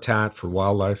habitat for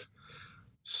wildlife.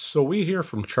 So we hear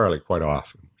from Charlie quite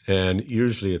often, and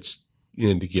usually it's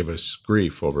in to give us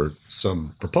grief over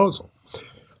some proposal.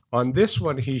 On this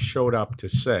one, he showed up to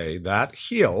say that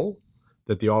hill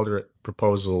that the Alder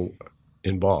proposal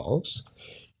involves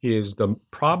is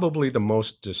probably the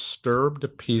most disturbed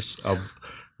piece of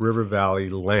River Valley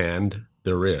land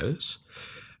there is.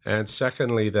 And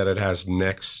secondly, that it has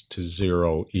next to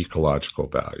zero ecological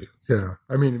value. Yeah.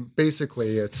 I mean,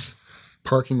 basically it's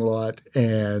parking lot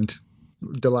and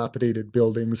dilapidated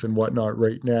buildings and whatnot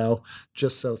right now,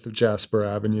 just south of Jasper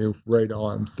Avenue, right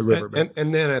on the riverbed.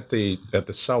 And then at the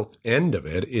south end of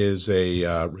it is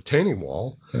a retaining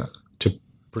wall to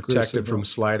protect it from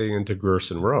sliding into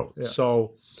Gerson Road. Yeah.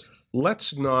 So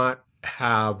let's not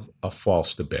have a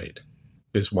false debate,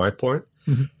 is my point.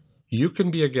 Mm-hmm. You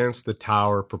can be against the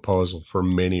tower proposal for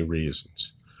many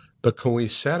reasons, but can we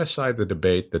set aside the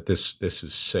debate that this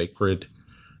is sacred,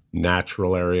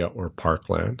 natural area or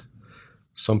parkland?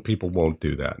 Some people won't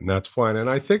do that, and that's fine. And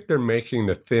I think they're making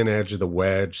the thin edge of the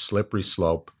wedge, slippery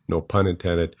slope, no pun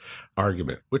intended,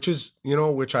 argument, which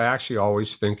I actually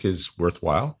always think is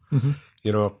worthwhile. Mm-hmm.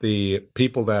 If the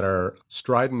people that are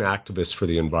strident activists for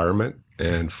the environment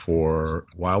and for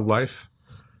wildlife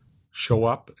show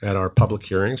up at our public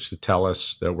hearings to tell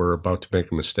us that we're about to make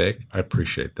a mistake, I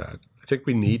appreciate that. I think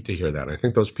we need to hear that. I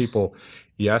think those people,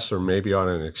 yes, are maybe on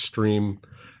an extreme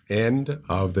end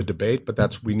of the debate,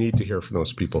 but we need to hear from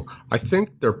those people. I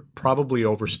think they're probably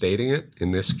overstating it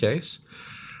in this case.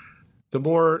 The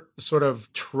more sort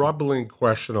of troubling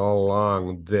question all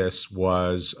along this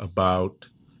was about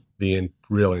the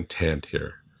real intent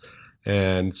here.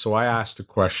 And so I asked a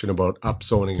question about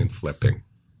upzoning and flipping.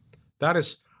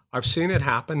 I've seen it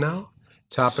happen now.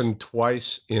 It's happened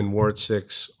twice in Ward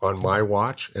 6 on my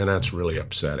watch, and that's really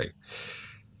upsetting.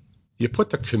 You put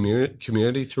the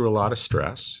community through a lot of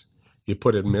stress. You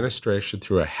put administration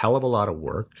through a hell of a lot of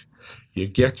work. You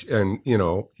get it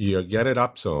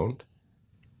upzoned,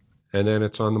 and then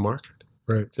it's on the market.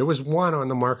 Right. There was one on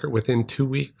the market within 2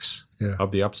 weeks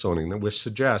of the upzoning, which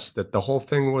suggests that the whole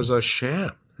thing was a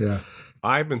sham. Yeah.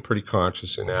 I've been pretty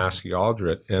conscious in asking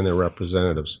Aldrit and their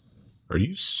representatives, are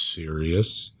you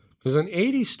serious? Because an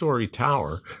 80-story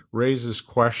tower raises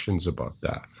questions about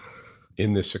that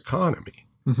in this economy.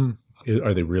 Mm-hmm.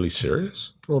 Are they really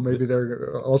serious? Well, maybe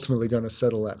they're ultimately going to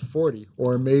settle at 40,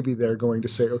 or maybe they're going to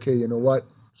say, okay, you know what,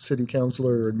 city council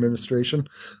or administration,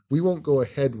 we won't go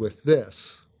ahead with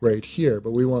this right here,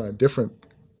 but we want a different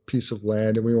piece of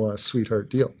land and we want a sweetheart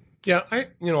deal. Yeah,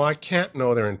 I can't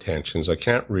know their intentions. I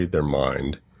can't read their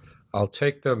mind. I'll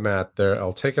take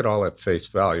it all at face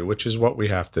value, which is what we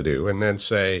have to do, and then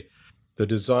say the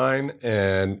design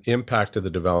and impact of the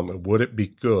development, would it be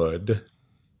good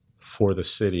for the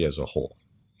city as a whole?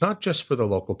 Not just for the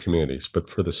local communities, but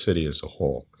for the city as a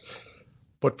whole.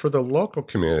 But for the local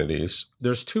communities,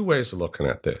 there's two ways of looking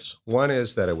at this. One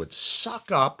is that it would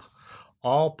suck up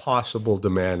all possible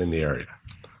demand in the area.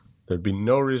 There'd be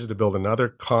no reason to build another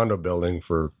condo building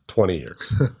for 20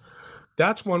 years.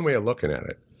 That's one way of looking at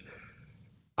it.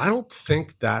 I don't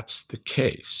think that's the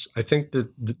case. I think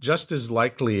that just as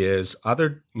likely is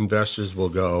other investors will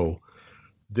go,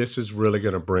 this is really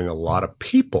going to bring a lot of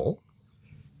people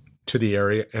to the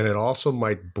area, and it also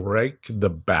might break the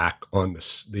back on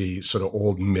the sort of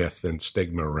old myth and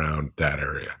stigma around that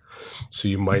area. So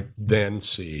you might then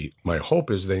see, my hope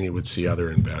is then you would see other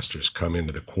investors come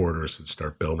into the quarters and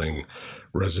start building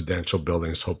residential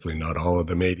buildings, hopefully not all of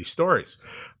them 80 stories.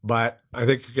 But I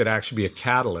think it could actually be a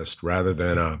catalyst rather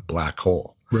than a black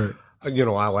hole. Right.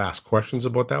 I'll ask questions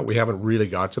about that. We haven't really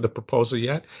got to the proposal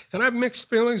yet, and I have mixed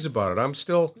feelings about it. I'm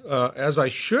still, as I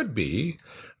should be,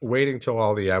 waiting till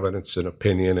all the evidence and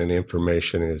opinion and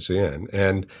information is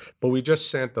in. But we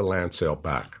just sent the land sale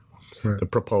back. Right. The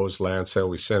proposed land sale,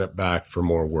 we sent it back for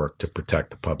more work to protect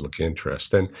the public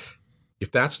interest. And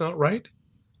If that's not right,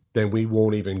 then we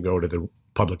won't even go to the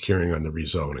public hearing on the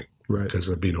rezoning. Right. Because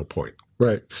there'd be no point.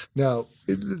 Right. Now,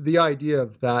 the idea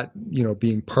of that,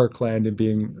 being parkland and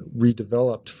being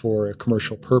redeveloped for a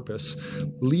commercial purpose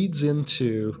leads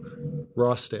into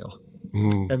Rossdale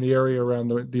and the area around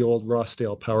the old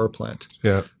Rossdale power plant.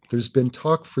 Yeah. There's been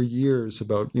talk for years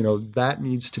about, that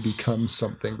needs to become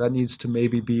something. That needs to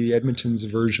maybe be Edmonton's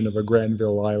version of a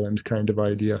Granville Island kind of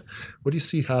idea. What do you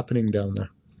see happening down there?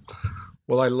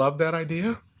 Well, I love that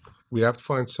idea. We have to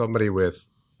find somebody with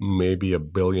maybe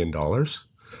 $1 billion.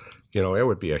 It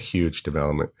would be a huge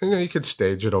development. You could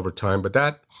stage it over time, but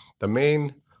the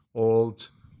main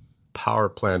old power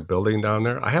plant building down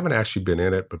there, I haven't actually been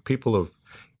in it, but people have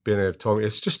been in it have told me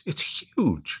it's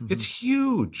huge. Mm-hmm. It's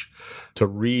huge. To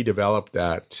redevelop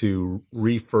that, to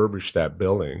refurbish that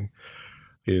building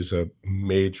is a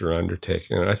major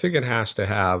undertaking. And I think it has to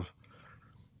have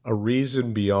a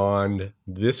reason beyond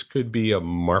this could be a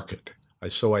market.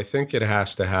 So I think it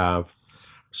has to have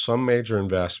some major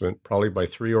investment, probably by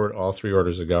all three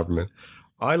orders of government.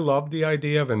 I love the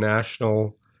idea of a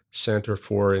National Center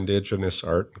for Indigenous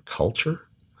Art and Culture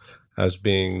as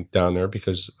being down there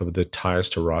because of the ties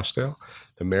to Rossdale.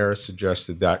 The mayor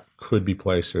suggested that could be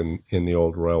placed in the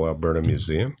old Royal Alberta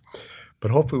Museum.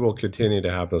 But hopefully we'll continue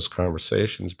to have those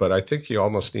conversations. But I think you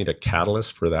almost need a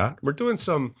catalyst for that. We're doing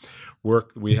some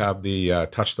work. We have the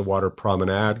Touch the Water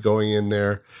Promenade going in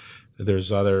there.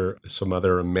 There's some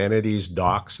other amenities,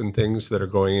 docks and things that are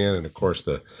going in. And of course,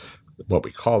 what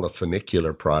we call the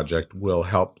funicular project will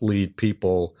help lead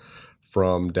people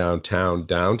from downtown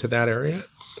down to that area,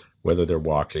 whether they're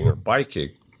walking or biking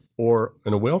or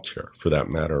in a wheelchair for that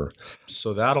matter.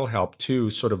 So that'll help too,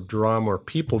 sort of draw more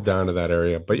people down to that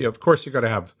area. But of course, you got to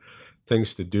have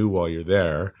things to do while you're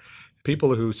there.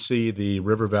 People who see the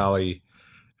River Valley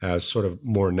as sort of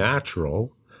more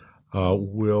natural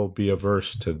will be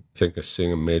averse to think of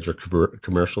seeing a major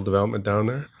commercial development down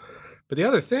there. But the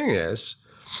other thing is,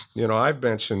 I've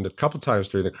mentioned a couple times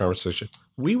during the conversation,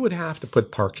 we would have to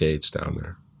put parkades down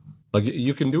there. Like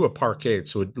you can do a parkade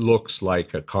so it looks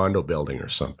like a condo building or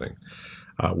something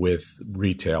with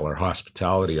retail or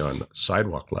hospitality on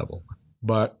sidewalk level.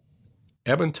 But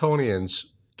Edmontonians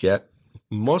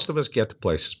most of us get to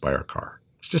places by our car.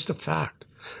 It's just a fact.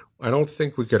 I don't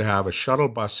think we could have a shuttle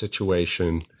bus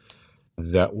situation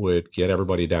that would get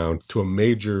everybody down to a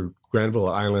major Granville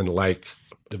Island-like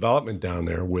development down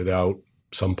there without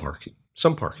some parking.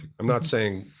 Some parking. I'm not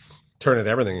saying turn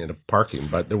everything into parking,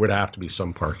 but there would have to be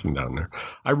some parking down there.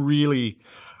 I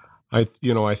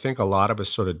think a lot of us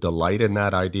sort of delight in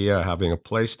that idea, having a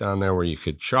place down there where you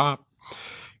could shop,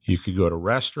 you could go to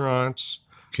restaurants,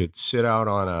 could sit out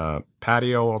on a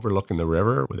patio overlooking the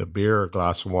river with a beer, a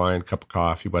glass of wine, cup of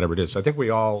coffee, whatever it is. I think we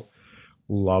all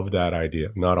love that idea.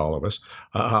 Not all of us.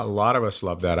 A lot of us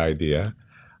love that idea.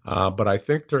 But I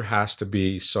think there has to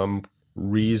be some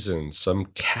reason, some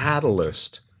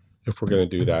catalyst if we're going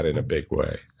to do that in a big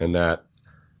way. And that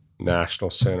National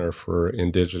Center for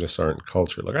Indigenous Art and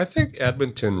Culture. Look, I think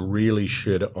Edmonton really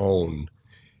should own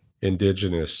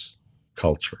Indigenous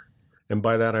culture. And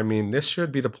by that, I mean, this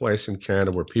should be the place in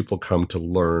Canada where people come to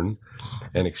learn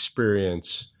and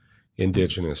experience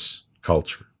Indigenous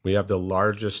culture. We have the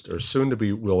largest, or soon to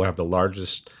be, we'll have the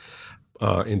largest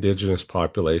Indigenous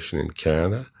population in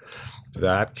Canada.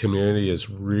 That community is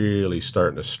really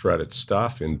starting to strut its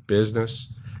stuff in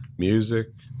business, music,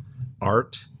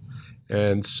 art.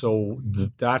 And so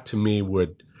that to me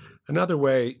would, another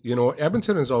way,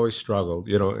 Edmonton has always struggled,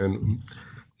 and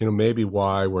maybe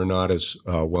why we're not as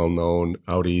well known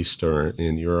out east or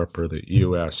in Europe or the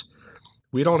U.S.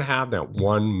 We don't have that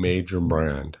one major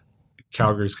brand.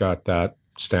 Calgary's got that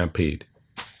Stampede.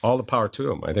 All the power to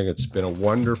them. I think it's been a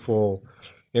wonderful,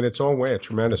 in its own way, a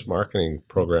tremendous marketing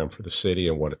program for the city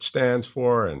and what it stands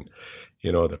for and,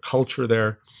 the culture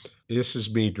there. This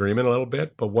is me dreaming a little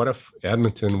bit, but what if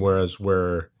Edmonton was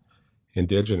where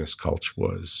Indigenous culture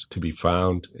was to be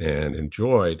found and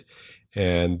enjoyed,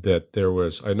 and that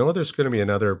I know there's going to be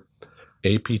another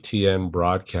APTN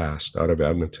broadcast out of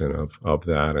Edmonton of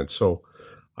that. And so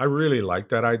I really like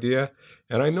that idea.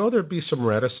 And I know there'd be some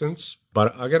reticence,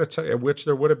 but I got to tell you, which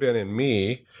there would have been in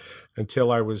me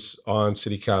until I was on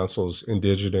City Council's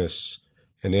Indigenous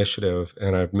initiative,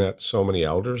 and I've met so many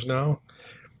elders now.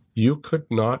 You could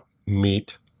not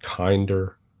meet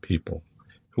kinder people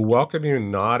who welcome you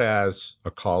not as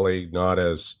a colleague, not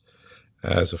as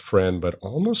a friend, but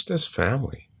almost as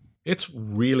family. It's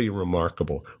really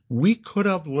remarkable. We could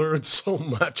have learned so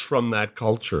much from that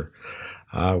culture.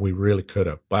 We really could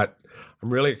have. But I'm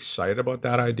really excited about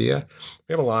that idea.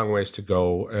 We have a long ways to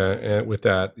go with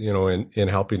that, in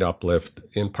helping uplift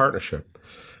in partnership.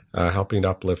 helping to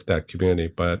uplift that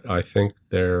community. But I think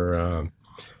they're,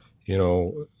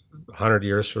 100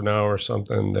 years from now or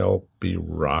something, they'll be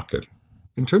rocking.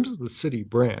 In terms of the city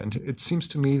brand, it seems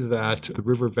to me that the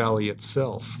River Valley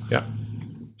itself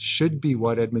should be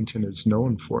what Edmonton is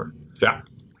known for. Yeah.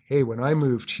 Hey, when I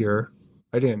moved here,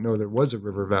 I didn't know there was a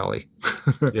River Valley.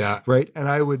 Yeah. Right? And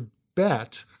I would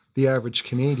bet the average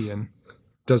Canadian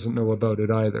doesn't know about it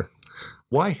either.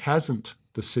 Why hasn't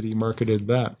the city marketed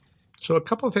that? So a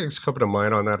couple of things come to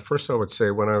mind on that. First, I would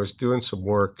say when I was doing some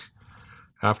work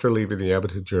after leaving the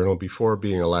Edmonton Journal, before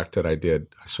being elected, I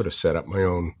sort of set up my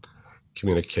own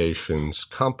communications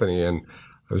company, and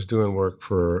I was doing work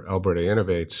for Alberta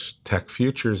Innovates Tech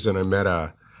Futures, and I met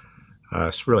a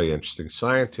really interesting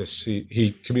scientist.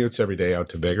 He commutes every day out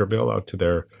to Vegreville, out to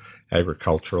their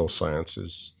agricultural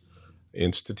sciences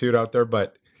institute out there,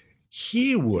 but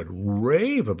he would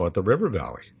rave about the River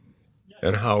Valley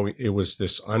and how it was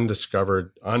this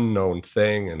undiscovered, unknown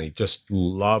thing, and he just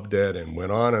loved it and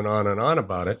went on and on and on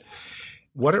about it.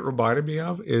 What it reminded me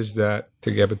of is that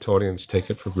the Edmontonians take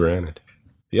it for granted.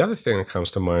 The other thing that comes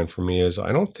to mind for me is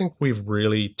I don't think we've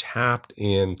really tapped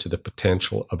into the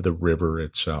potential of the river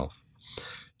itself.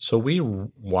 So we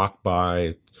walk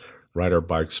by, ride our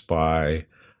bikes by,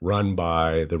 run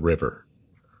by the river.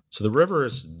 So the river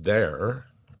is there,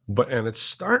 and it's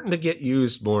starting to get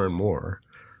used more and more.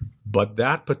 But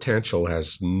that potential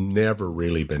has never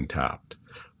really been tapped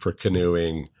for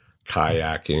canoeing,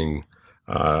 kayaking.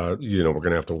 We're going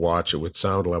to have to watch it with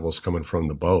sound levels coming from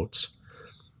the boats.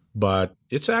 But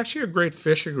it's actually a great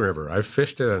fishing river. I've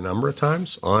fished it a number of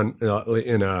times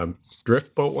in a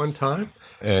drift boat one time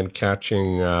and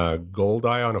catching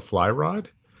goldeye on a fly rod.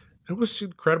 It was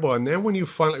incredible. And then when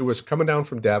it was coming down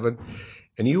from Devon,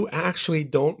 and you actually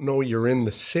don't know you're in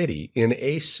a city,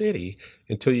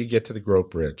 until you get to the Grote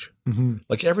Bridge. Mm-hmm.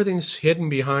 Like everything's hidden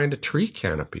behind a tree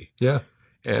canopy. Yeah.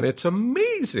 And it's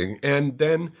amazing. And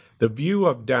then the view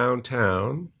of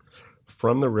downtown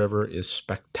from the river is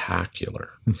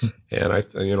spectacular. Mm-hmm.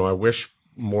 And I wish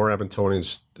more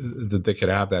Edmontonians that they could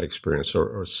have that experience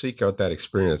or seek out that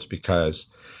experience, because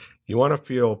you want to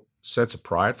feel a sense of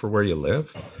pride for where you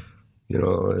live.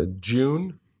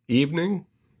 June evening,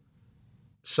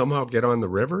 somehow get on the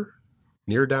river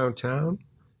near downtown.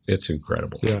 It's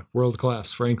incredible. Yeah, world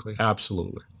class, frankly.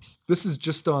 Absolutely. This is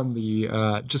just on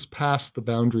the just past the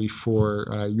boundary for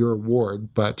your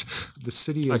ward, but the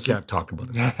city is... I can't talk about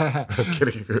it. I'm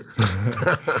kidding.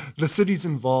 The city's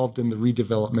involved in the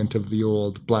redevelopment of the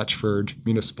old Blatchford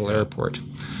Municipal Airport.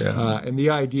 Yeah. And the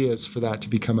idea is for that to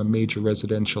become a major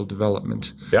residential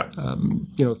development. Yeah.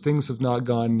 Things have not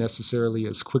gone necessarily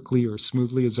as quickly or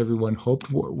smoothly as everyone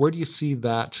hoped. Where do you see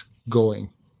that going?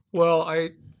 Well,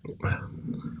 I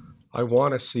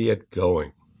want to see it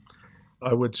going.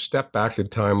 I would step back in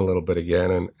time a little bit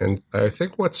again, and I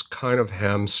think what's kind of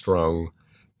hamstrung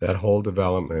that whole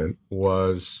development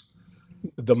was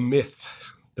the myth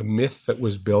that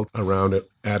was built around it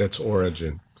at its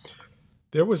origin.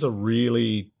 There was a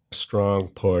really strong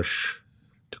push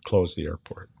to close the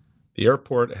airport. The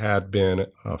airport had been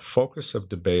a focus of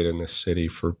debate in this city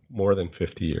for more than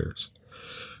 50 years.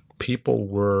 People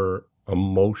were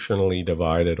emotionally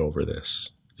divided over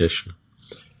this issue.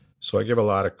 So I give a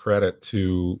lot of credit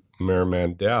to Mayor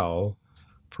Mandel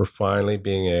for finally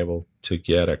being able to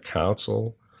get a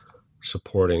council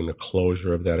supporting the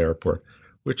closure of that airport,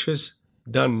 which has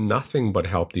done nothing but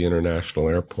help the international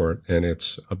airport and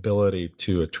its ability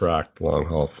to attract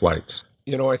long-haul flights.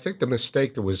 I think the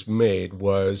mistake that was made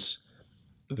was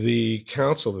the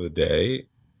council of the day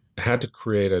had to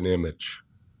create an image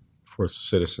for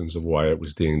citizens of why it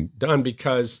was being done,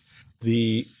 because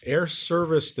the air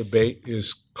service debate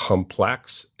is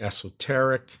complex,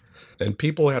 esoteric, and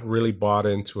people had really bought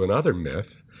into another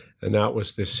myth, and that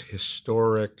was this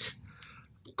historic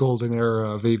golden era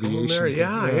of aviation.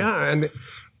 Yeah.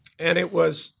 And it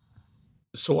was,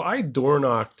 so I door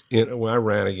knocked when I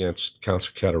ran against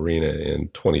Councillor Caterina in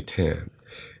 2010,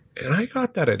 and I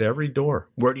got that at every door.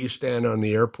 Where do you stand on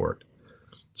the airport?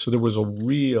 So there was a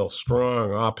real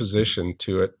strong opposition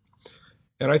to it.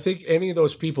 And I think any of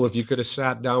those people, if you could have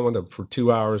sat down with them for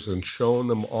 2 hours and shown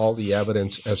them all the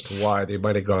evidence as to why, they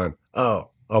might have gone, oh,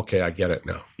 okay, I get it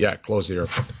now. Yeah, close the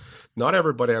airport. Not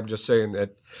everybody, I'm just saying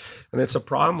that. And it's a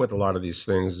problem with a lot of these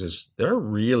things is they're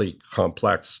really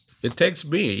complex. It takes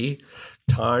me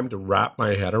time to wrap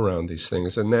my head around these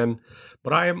things.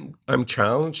 But I'm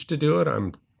challenged to do it.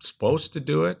 I'm supposed to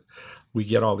do it. We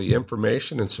get all the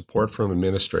information and support from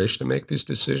administration to make these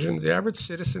decisions. The average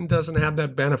citizen doesn't have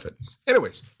that benefit.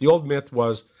 Anyways, the old myth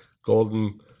was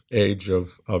golden age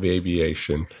of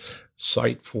aviation,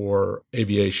 site for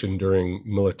aviation during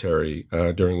military,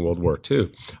 during World War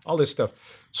II, all this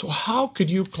stuff. So how could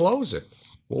you close it?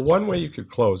 Well, one way you could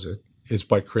close it is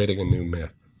by creating a new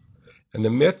myth. And the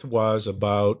myth was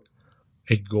about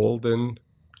a golden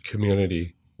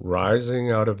community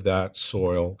rising out of that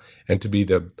soil and to be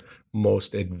the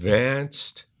most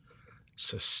advanced,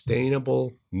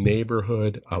 sustainable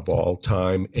neighborhood of all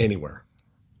time anywhere.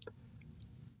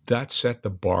 That set the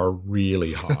bar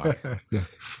really high. Yeah.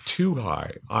 Too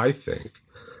high, I think,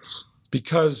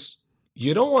 because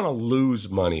you don't want to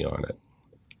lose money on it.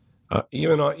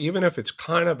 Even if it's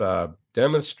kind of a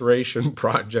demonstration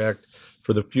project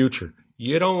for the future,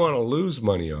 you don't want to lose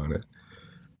money on it.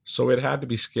 So it had to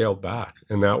be scaled back,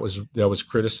 and that was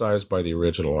criticized by the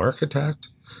original architect.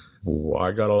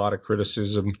 I got a lot of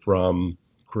criticism from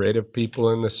creative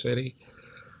people in the city,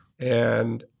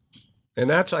 and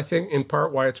that's, I think, in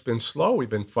part why it's been slow. We've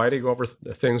been fighting over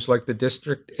things like the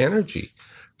district energy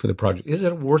for the project. Is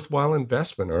it a worthwhile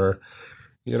investment? Or,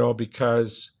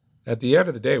 because at the end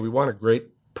of the day, we want a great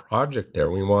project there.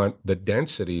 We want the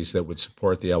densities that would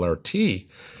support the LRT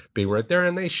being right there,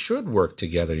 and they should work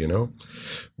together,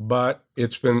 But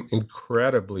it's been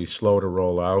incredibly slow to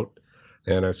roll out.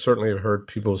 And I certainly have heard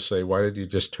people say, why did you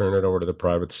just turn it over to the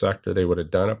private sector? They would have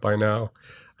done it by now.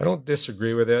 I don't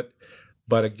disagree with it.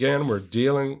 But again, we're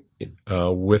dealing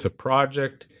with a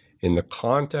project in the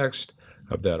context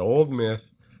of that old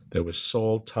myth that was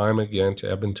sold time again to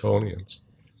Edmontonians.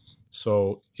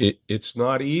 So it's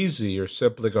not easy or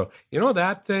simply go,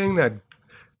 that thing, that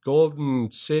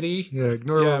Golden City? Yeah,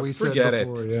 ignore what we said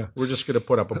before. Yeah. We're just going to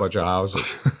put up a bunch of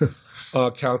houses.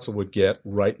 Council would get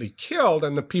rightly killed,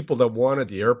 and the people that wanted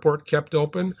the airport kept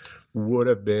open would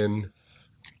have been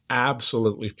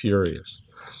absolutely furious.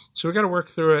 So we got to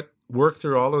work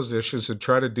through all those issues and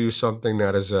try to do something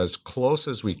that is as close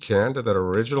as we can to that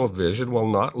original vision while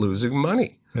not losing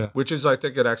money, which is, I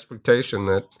think, an expectation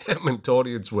that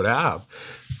Edmontonians would have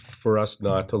for us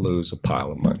not to lose a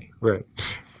pile of money. Right.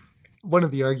 One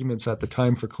of the arguments at the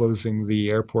time for closing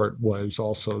the airport was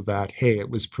also that, hey,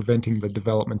 it was preventing the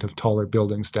development of taller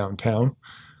buildings downtown.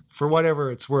 For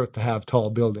whatever it's worth to have tall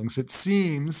buildings, it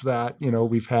seems that,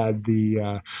 we've had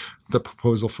the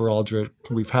proposal for Aldrich.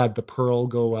 We've had the Pearl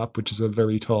go up, which is a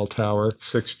very tall tower.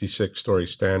 66-story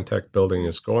Stantec building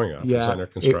is going up. It's under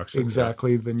construction.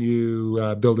 Exactly. The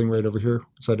new building right over here.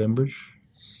 Is that Enbridge?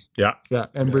 Yeah. Yeah,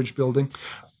 Enbridge building.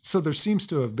 So there seems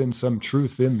to have been some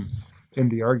truth in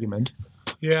the argument.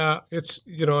 Yeah, it's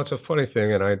a funny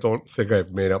thing, and I don't think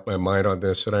I've made up my mind on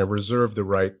this, and I reserve the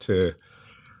right to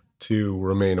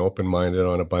remain open-minded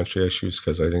on a bunch of issues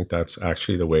because I think that's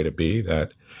actually the way to be,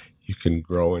 that you can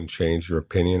grow and change your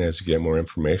opinion as you get more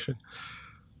information.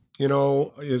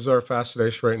 Is our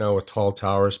fascination right now with tall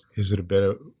towers, is it a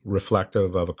bit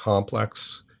reflective of a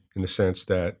complex in the sense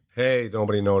that, hey,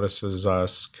 nobody notices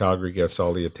us, Calgary gets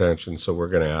all the attention, so we're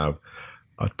going to have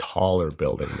a taller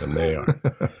building than they are.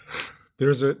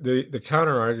 There's the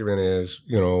counter argument is,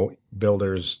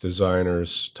 builders,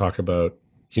 designers talk about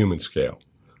human scale.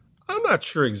 I'm not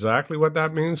sure exactly what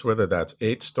that means, whether that's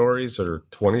 8 stories or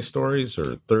 20 stories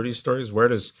or 30 stories. Where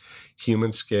does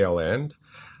human scale end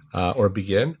or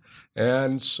begin?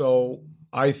 And so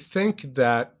I think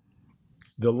that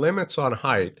the limits on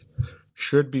height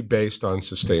should be based on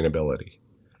sustainability.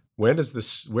 When does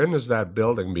that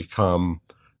building become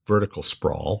vertical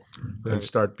sprawl and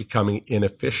start becoming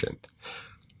inefficient?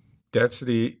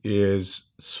 Density is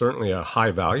certainly a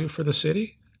high value for the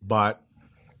city, but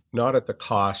not at the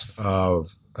cost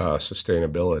of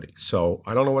sustainability. So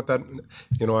I don't know what that,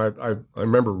 I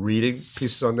remember reading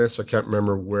pieces on this. I can't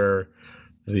remember where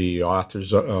the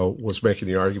authors was making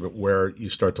the argument where you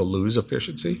start to lose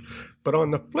efficiency. But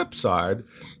on the flip side,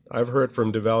 I've heard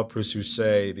from developers who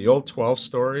say the old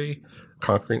 12-story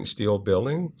concrete and steel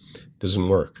building doesn't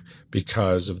work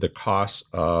because of the costs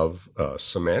of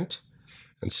cement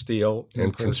and steel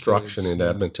and construction in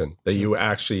Edmonton. That you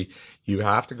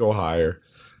have to go higher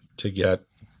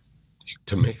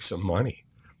to make some money.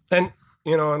 And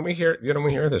and we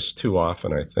hear this too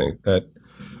often, I think, that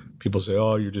people say,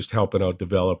 oh, you're just helping out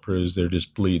developers, they're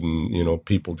just bleeding,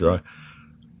 people dry.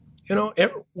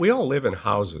 We all live in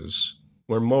houses,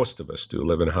 where most of us do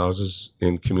live in houses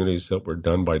in communities that were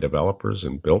done by developers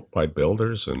and built by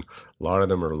builders, and a lot of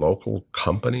them are local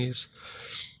companies.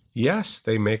 Yes,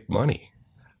 they make money,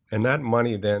 and that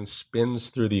money then spins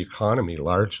through the economy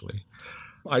largely.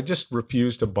 I just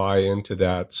refuse to buy into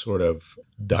that sort of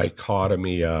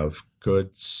dichotomy of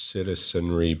good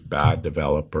citizenry, bad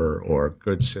developer, or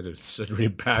good citizenry,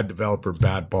 bad developer,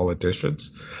 bad politicians.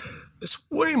 It's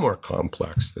way more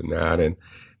complex than that.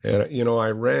 And, I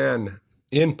ran,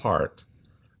 in part,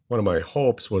 one of my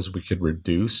hopes was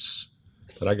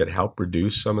that I could help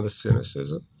reduce some of the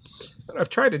cynicism. And I've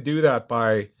tried to do that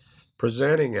by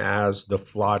presenting as the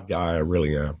flawed guy I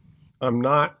really am. I'm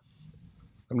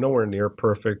nowhere near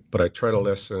perfect, but I try to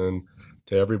listen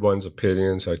to everyone's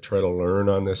opinions. I try to learn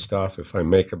on this stuff. If I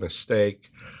make a mistake,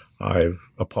 I've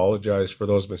apologized for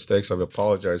those mistakes. I've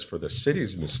apologized for the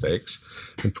city's mistakes.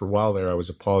 And for a while there, I was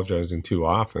apologizing too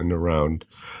often around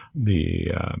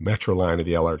the metro line of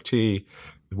the LRT,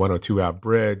 the 102 Ave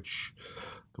Bridge,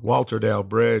 the Walterdale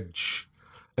Bridge.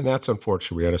 And that's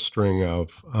unfortunate. We had a string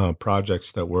of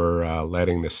projects that were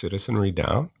letting the citizenry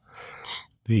down.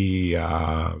 The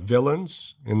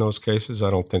villains in those cases,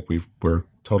 I don't think we're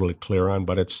totally clear on,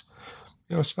 but it's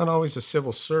not always a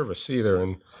civil service either.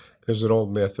 And there's an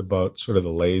old myth about sort of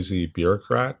the lazy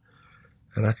bureaucrat.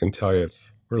 And I can tell you,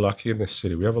 we're lucky in this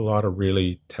city. We have a lot of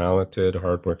really talented,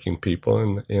 hardworking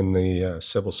people in the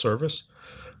civil service.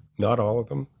 Not all of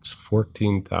them. It's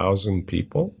 14,000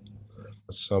 people.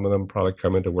 Some of them probably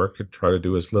come into work and try to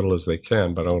do as little as they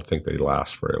can, but I don't think they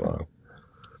last very long.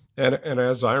 And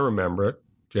as I remember it,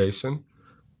 Jason,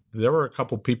 there were a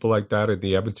couple people like that in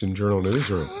the Edmonton Journal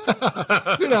newsroom.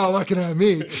 You're not looking at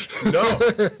me.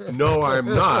 No, I'm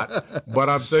not. But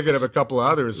I'm thinking of a couple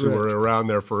others who were around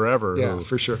there forever. Yeah,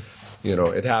 for sure.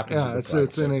 It happens. Yeah,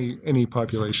 it's in any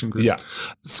population group. Yeah.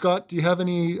 Scott, do you have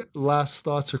any last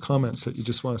thoughts or comments that you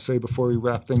just want to say before we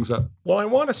wrap things up? Well, I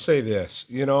want to say this.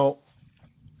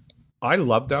 I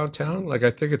love downtown. I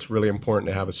think it's really important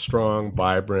to have a strong,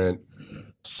 vibrant,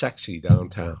 sexy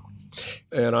downtown.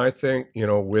 And I think,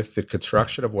 with the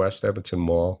construction of West Edmonton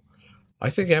Mall, I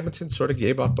think Edmonton sort of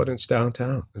gave up on its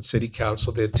downtown, and City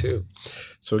Council did too.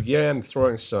 So again,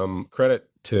 throwing some credit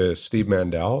to Steve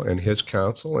Mandel and his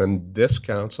council and this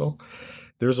council,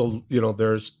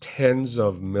 there's tens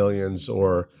of millions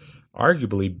or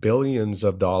arguably billions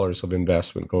of dollars of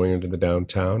investment going into the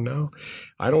downtown now.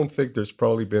 I don't think there's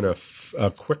probably been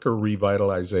a quicker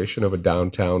revitalization of a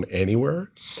downtown anywhere.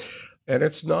 And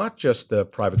it's not just the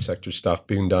private sector stuff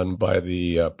being done by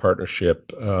the partnership,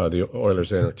 the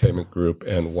Oilers Entertainment Group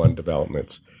and One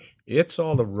Developments. It's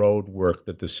all the road work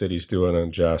that the city's doing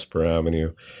on Jasper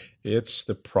Avenue. It's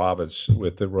the province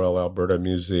with the Royal Alberta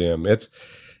Museum. It's,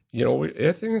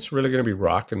 I think it's really going to be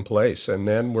rocking place. And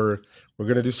then we're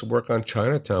going to do some work on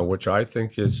Chinatown, which I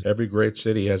think is every great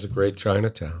city has a great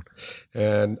Chinatown.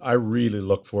 And I really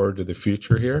look forward to the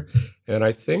future here. And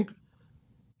I think,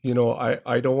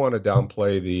 I don't want to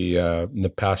downplay in the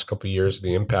past couple of years,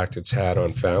 the impact it's had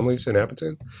on families in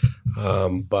Edmonton.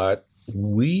 But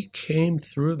we came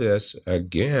through this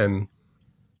again,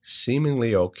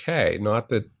 seemingly okay. Not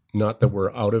that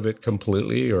we're out of it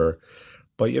completely,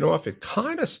 but if it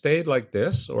kind of stayed like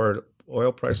this, or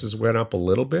oil prices went up a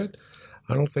little bit,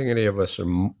 I don't think any of us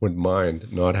would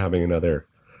mind not having another.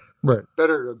 Right.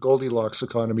 Better a Goldilocks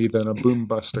economy than a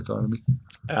boom-bust economy.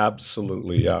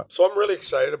 Absolutely, yeah. So I'm really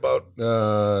excited about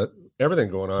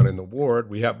everything going on in the ward.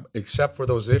 We have, except for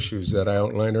those issues that I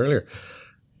outlined earlier.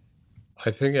 I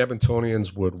think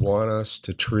Edmontonians would want us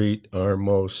to treat our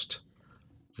most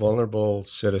vulnerable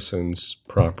citizens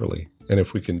properly. And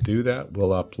if we can do that,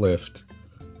 we'll uplift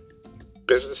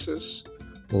businesses,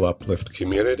 we'll uplift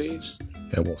communities,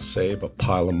 and we'll save a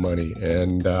pile of money.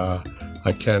 And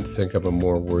I can't think of a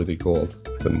more worthy goal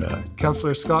than that.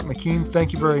 Councillor Scott McKeen,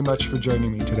 thank you very much for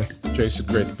joining me today. Jason,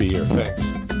 great to be here.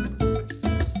 Thanks.